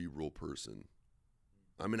cerebral person.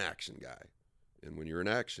 I'm an action guy, and when you're an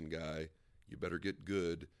action guy, you better get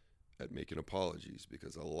good at making apologies,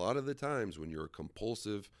 because a lot of the times when you're a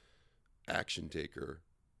compulsive action taker,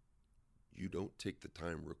 you don't take the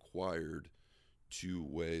time required to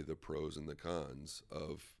weigh the pros and the cons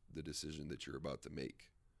of the decision that you're about to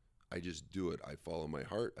make. I just do it. I follow my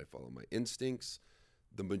heart. I follow my instincts.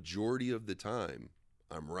 The majority of the time,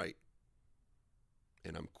 I'm right.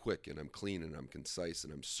 And I'm quick and I'm clean and I'm concise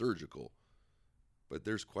and I'm surgical. But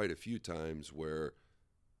there's quite a few times where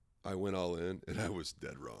I went all in and I was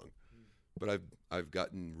dead wrong. But I've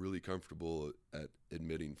gotten really comfortable at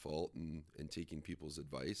admitting fault and taking people's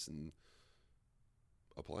advice and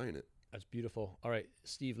applying it. That's beautiful. All right,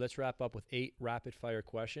 Steve, let's wrap up with 8 rapid fire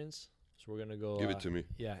questions. So we're going to go. Give it to me.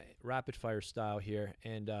 Yeah, rapid fire style here.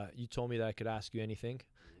 And you told me that I could ask you anything.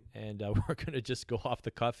 And we're going to just go off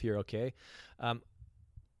the cuff here, okay?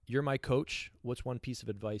 You're my coach. What's one piece of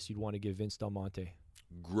advice you'd want to give Vince Del Monte?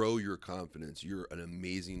 Grow your confidence. You're an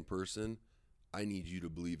amazing person. I need you to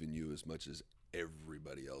believe in you as much as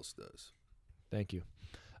everybody else does. Thank you.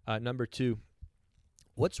 Number 2.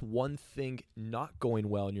 What's one thing not going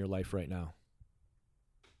well in your life right now?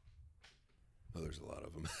 Oh, there's a lot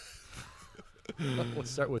of them. We'll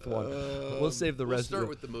start with one. We'll save the rest. We'll start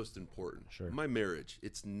with the most important. Sure. My marriage.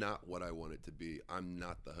 It's not what I want it to be. I'm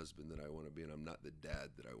not the husband that I want to be, and I'm not the dad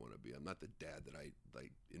that I want to be. I'm not the dad that I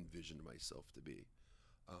envisioned myself to be.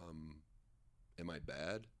 Am I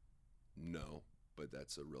bad? No, but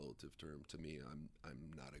that's a relative term. To me, I'm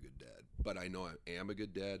not a good dad. But I know I am a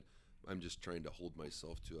good dad. I'm just trying to hold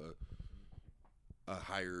myself to a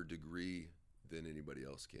higher degree than anybody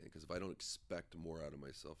else can. Because if I don't expect more out of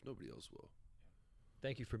myself, nobody else will.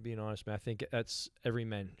 Thank you for being honest, man. I think that's every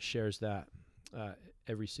man shares that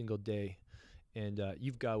every single day. And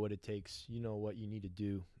you've got what it takes. You know what you need to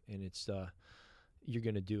do, and it's you're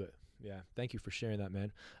going to do it. Yeah. Thank you for sharing that,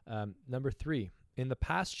 man. Number 3, in the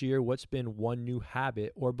past year, what's been one new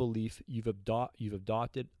habit or belief you've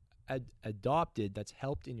adopted that's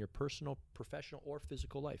helped in your personal, professional, or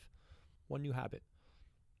physical life? One new habit.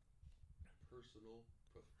 Personal,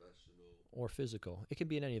 professional, or physical. It can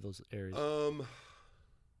be in any of those areas.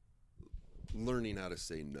 Learning how to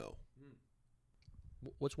say no.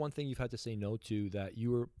 What's one thing you've had to say no to that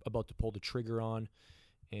you were about to pull the trigger on,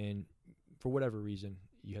 and for whatever reason,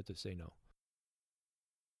 you had to say no?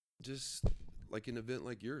 Just like an event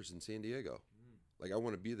like yours in San Diego. Like I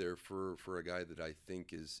want to be there for a guy that I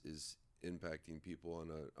think is impacting people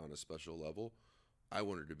on a special level. I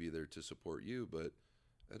wanted to be there to support you, but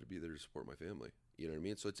I had to be there to support my family. You know what I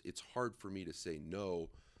mean? So it's hard for me to say no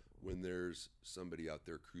when there's somebody out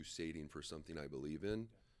there crusading for something I believe in.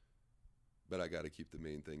 But I got to keep the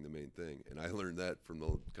main thing. And I learned that from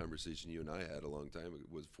the conversation you and I had a long time.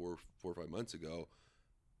 It was 4 or 5 months ago.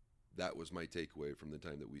 That was my takeaway from the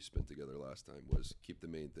time that we spent together last time, was keep the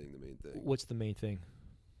main thing. What's the main thing?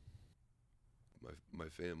 My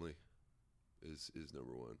family is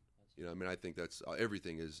number one. You know, I mean, I think that's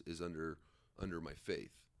everything is under my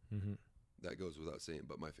faith. Mm-hmm. That goes without saying,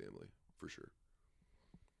 but my family, for sure.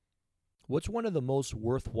 What's one of the most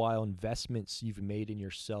worthwhile investments you've made in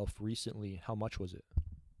yourself recently? How much was it?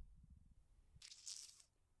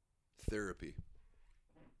 Therapy.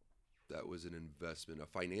 that was an investment, a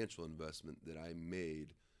financial investment that I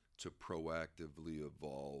made to proactively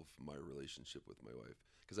evolve my relationship with my wife.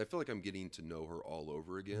 Because I feel like I'm getting to know her all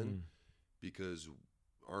over again because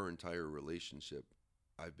our entire relationship,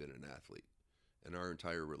 I've been an athlete. And our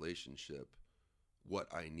entire relationship, what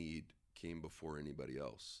I need came before anybody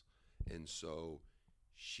else. And so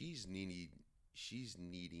she's needing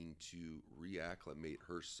to reacclimate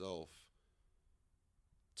herself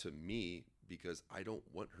to me because I don't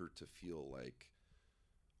want her to feel like,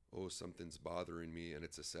 oh, something's bothering me and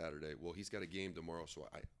it's a Saturday. Well, he's got a game tomorrow, so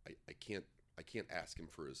I can't ask him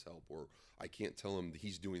for his help, or I can't tell him that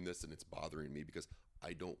he's doing this and it's bothering me because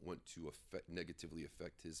I don't want to negatively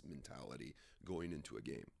affect his mentality going into a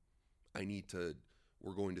game.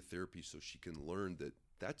 We're going to therapy so she can learn that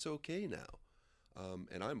that's okay now.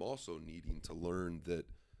 And I'm also needing to learn that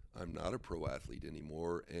I'm not a pro athlete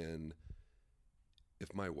anymore. And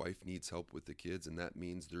if my wife needs help with the kids and that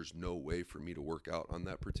means there's no way for me to work out on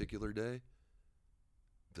that particular day,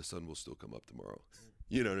 the sun will still come up tomorrow.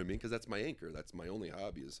 You know what I mean? Because that's my anchor. That's my only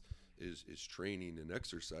hobby is training and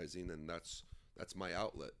exercising, and that's my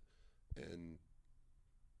outlet. And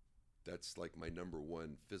that's like my number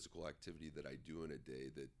one physical activity that I do in a day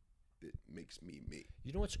that makes me me.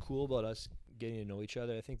 You know what's cool about us getting to know each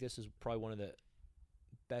other? I think this is probably one of the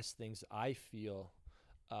best things I feel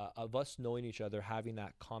of us knowing each other, having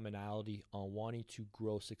that commonality on wanting to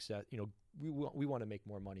grow success. You know, we want to make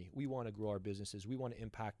more money. We want to grow our businesses. We want to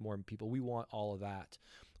impact more people. We want all of that.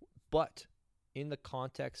 But in the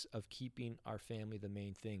context of keeping our family the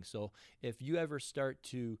main thing. So if you ever start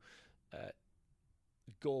to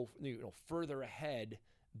go further ahead,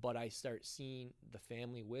 but I start seeing the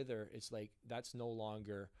family wither, it's like that's no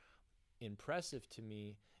longer impressive to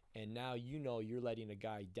me. And now you're letting a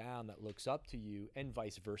guy down that looks up to you, and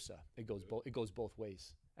vice versa. It goes both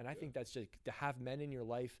ways. And I think that's just to have men in your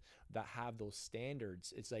life that have those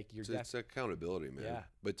standards. It's like it's accountability, man. Yeah.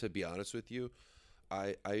 But to be honest with you,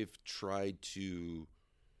 I've tried to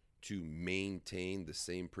maintain the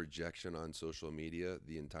same projection on social media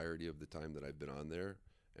the entirety of the time that I've been on there.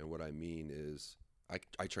 And what I mean is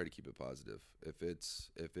I try to keep it positive. If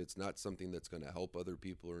it's not something that's going to help other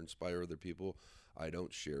people or inspire other people, I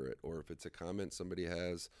don't share it. Or if it's a comment somebody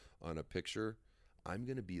has on a picture, I'm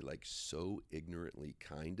going to be like so ignorantly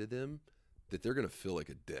kind to them that they're going to feel like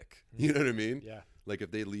a dick. You know what I mean? Yeah. Like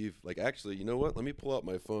if they leave, like actually, you know what? Let me pull out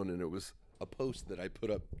my phone, and it was a post that I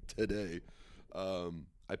put up today.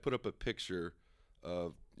 I put up a picture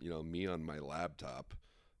of, me on my laptop,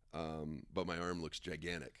 but my arm looks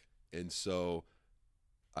gigantic. And so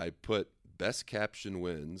I put best caption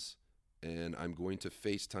wins, and I'm going to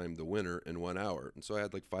FaceTime the winner in 1 hour. And so I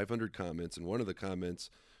had like 500 comments, and one of the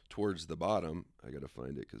comments towards the bottom, I got to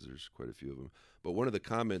find it because there's quite a few of them, but one of the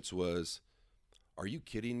comments was, "Are you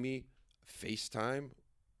kidding me? FaceTime?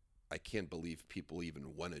 I can't believe people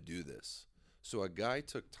even want to do this." So a guy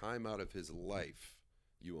took time out of his life.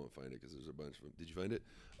 You won't find it because there's a bunch of them. Did you find it?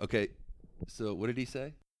 Okay. So what did he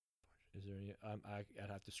say? Is there any?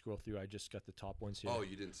 I'd have to scroll through. I just got the top ones here. Oh,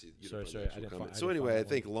 you didn't see it. Sorry. I didn't find. So anyway, I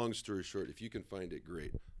think long story short, if you can find it,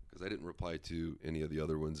 great. Because I didn't reply to any of the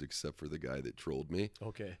other ones except for the guy that trolled me.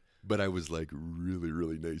 Okay. But I was like really,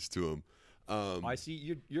 really nice to him. I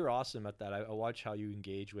see you're awesome at that. I watch how you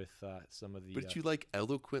engage with some of the. But you like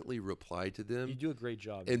eloquently reply to them. You do a great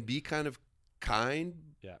job. And be kind of kind.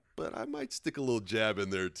 Yeah. But I might stick a little jab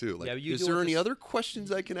in there too. Like, yeah, is there any other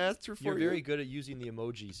questions I can answer for you? You're very good at using the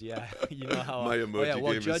emojis. Yeah. You know how my emoji game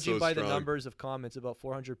is so judging by strong. the numbers of comments, about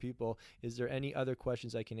 400 people, is there any other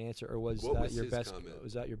questions I can answer, or was your best comment?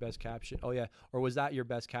 Was that your best caption? Oh yeah. Or was that your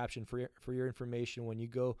best caption for your information? When you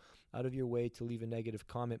go out of your way to leave a negative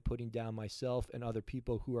comment putting down myself and other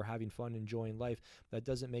people who are having fun enjoying life, that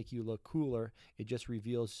doesn't make you look cooler. It just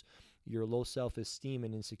reveals your low self-esteem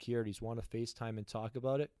and insecurities. Want to FaceTime and talk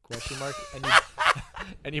about it? Question mark.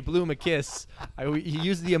 And you blew him a kiss. He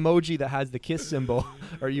used the emoji that has the kiss symbol.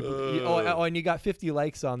 Or and you got 50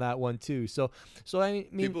 likes on that one too. So I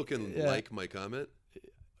mean, people can like my comment.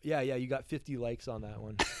 Yeah, you got 50 likes on that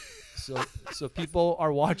one. So people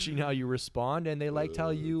are watching how you respond, and they liked how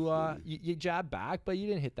you jab back, but you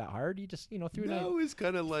didn't hit that hard. You just threw it. No, it was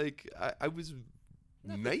kind of like I was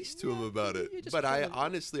nice to him about it, but I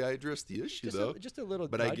addressed the issue though. Just a little.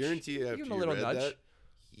 But nudge. I guarantee you, after you read nudge. that,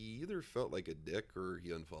 he either felt like a dick or he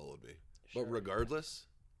unfollowed me. Sure. But regardless,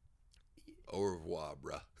 au revoir,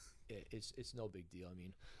 bruh. It's no big deal. I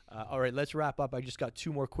mean, all right, let's wrap up. I just got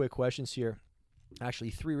 2 more quick questions here. Actually,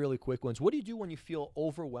 3 really quick ones. What do you do when you feel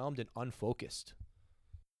overwhelmed and unfocused?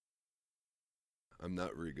 I'm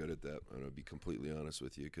not very good at that. I'm going to be completely honest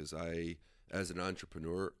with you, because as an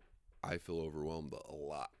entrepreneur, I feel overwhelmed a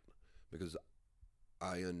lot. because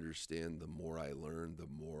I understand the more I learn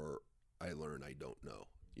I don't know.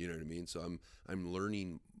 You know what I mean? So I'm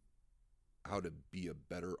learning how to be a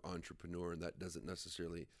better entrepreneur, and that doesn't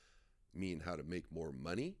necessarily mean how to make more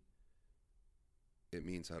money. It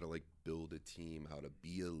means how to like build a team, how to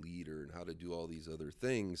be a leader, and how to do all these other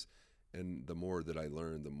things. And the more that I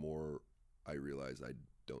learn, the more I realize I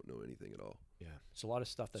don't know anything at all. Yeah, it's a lot of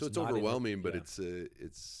stuff that's so it's not overwhelming, but yeah.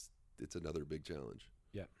 it's another big challenge.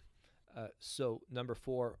 Yeah. So number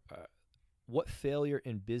 4, what failure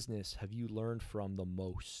in business have you learned from the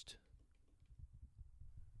most?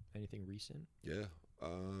 Anything recent? Yeah.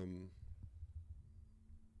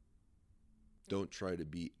 Don't try to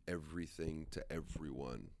be everything to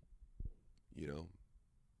everyone. You know,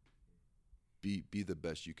 be the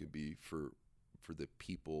best you can be for the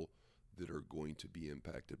people that are going to be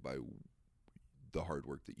impacted by the hard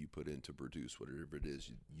work that you put in to produce whatever it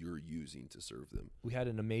is you're using to serve them. We had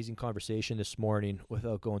an amazing conversation this morning,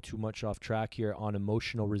 without going too much off track here, on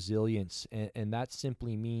emotional resilience. And that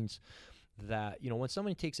simply means that, you know, when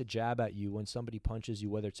somebody takes a jab at you, when somebody punches you,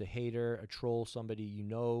 whether it's a hater, a troll, somebody you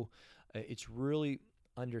know, it's really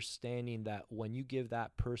understanding that when you give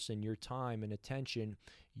that person your time and attention,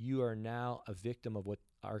 you are now a victim of what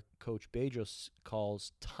our coach Bedros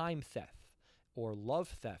calls time theft or love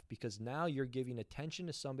theft, because now you're giving attention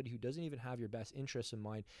to somebody who doesn't even have your best interests in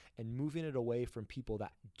mind and moving it away from people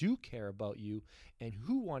that do care about you and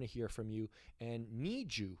who want to hear from you and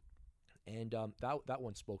need you. And that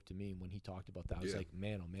one spoke to me when he talked about that. I was like,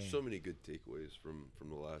 man, oh man. So many good takeaways from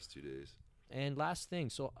the last 2 days. And last thing,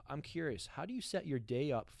 so I'm curious, how do you set your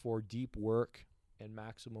day up for deep work and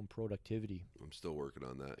maximum productivity? I'm still working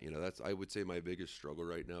on that. You know, that's, I would say, my biggest struggle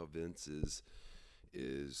right now, Vince,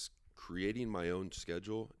 is creating my own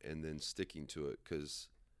schedule and then sticking to it. Because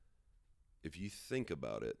if you think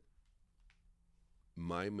about it,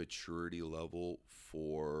 my maturity level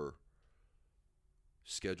for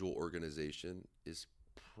schedule organization is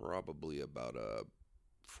probably about a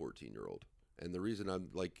 14-year-old. And the reason I'm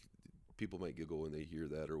like, people might giggle when they hear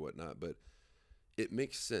that or whatnot, but it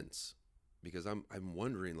makes sense, because I'm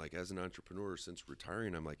wondering, like, as an entrepreneur since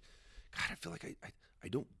retiring, I'm like, God, I feel like I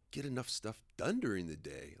don't get enough stuff done during the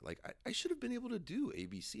day. Like I should have been able to do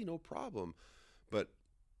ABC, no problem. But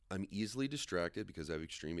I'm easily distracted because I have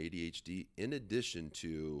extreme ADHD, in addition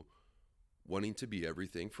to wanting to be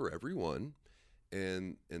everything for everyone.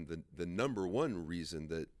 And the number one reason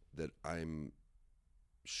that I'm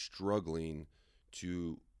struggling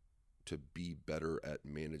to be better at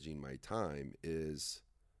managing my time is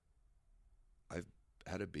I've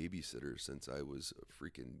had a babysitter since I was a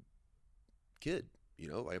freaking kid. You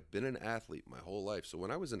know, I've been an athlete my whole life. So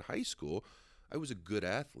when I was in high school, I was a good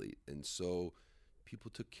athlete. And so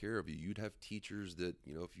people took care of you. You'd have teachers that,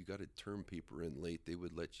 you know, if you got a term paper in late, they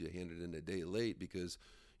would let you hand it in a day late because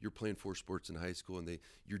you're playing 4 sports in high school and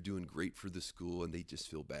you're doing great for the school and they just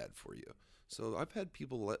feel bad for you. So I've had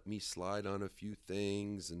people let me slide on a few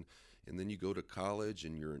things, and then you go to college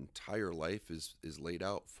and your entire life is laid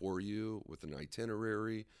out for you with an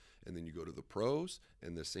itinerary, and then you go to the pros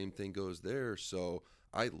and the same thing goes there. So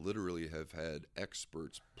I literally have had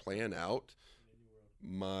experts plan out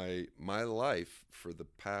my life for the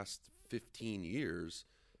past 15 years,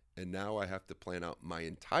 and now I have to plan out my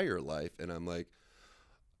entire life, and I'm like,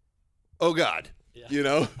 oh God, you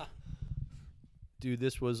know? Dude,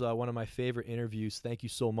 this was one of my favorite interviews. Thank you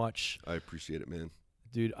so much. I appreciate it, man.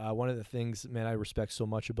 Dude, one of the things, man, I respect so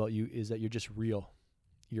much about you is that you're just real.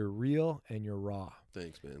 You're real and you're raw.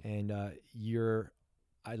 Thanks, man. And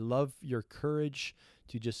I love your courage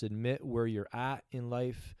to just admit where you're at in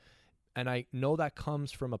life. And I know that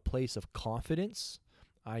comes from a place of confidence.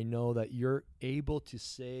 I know that you're able to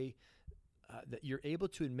say, that you're able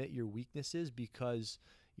to admit your weaknesses because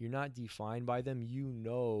you're not defined by them. You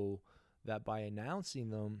know that by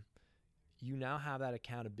announcing them, you now have that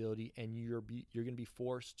accountability, and you're going to be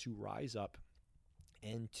forced to rise up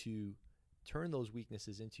and to turn those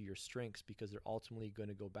weaknesses into your strengths, because they're ultimately going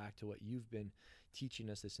to go back to what you've been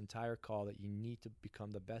teaching us this entire call, that you need to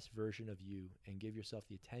become the best version of you and give yourself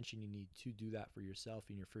the attention you need to do that for yourself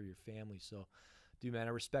and for your family. So, dude, man,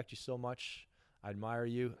 I respect you so much. I admire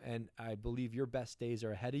you, and I believe your best days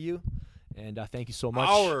are ahead of you. And thank you so much.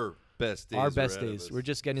 Our best days. Our best days. We're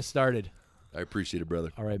just getting started. I appreciate it, brother.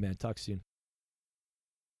 All right, man. Talk soon.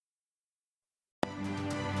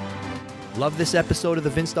 Love this episode of the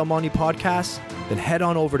Vince Del Monte podcast? Then head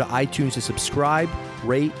on over to iTunes to subscribe,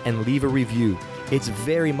 rate, and leave a review. It's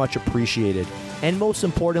very much appreciated. And most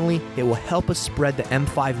importantly, it will help us spread the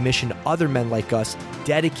M5 mission to other men like us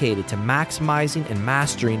dedicated to maximizing and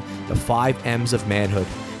mastering the 5 M's of manhood.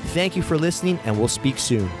 Thank you for listening, and we'll speak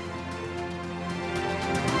soon.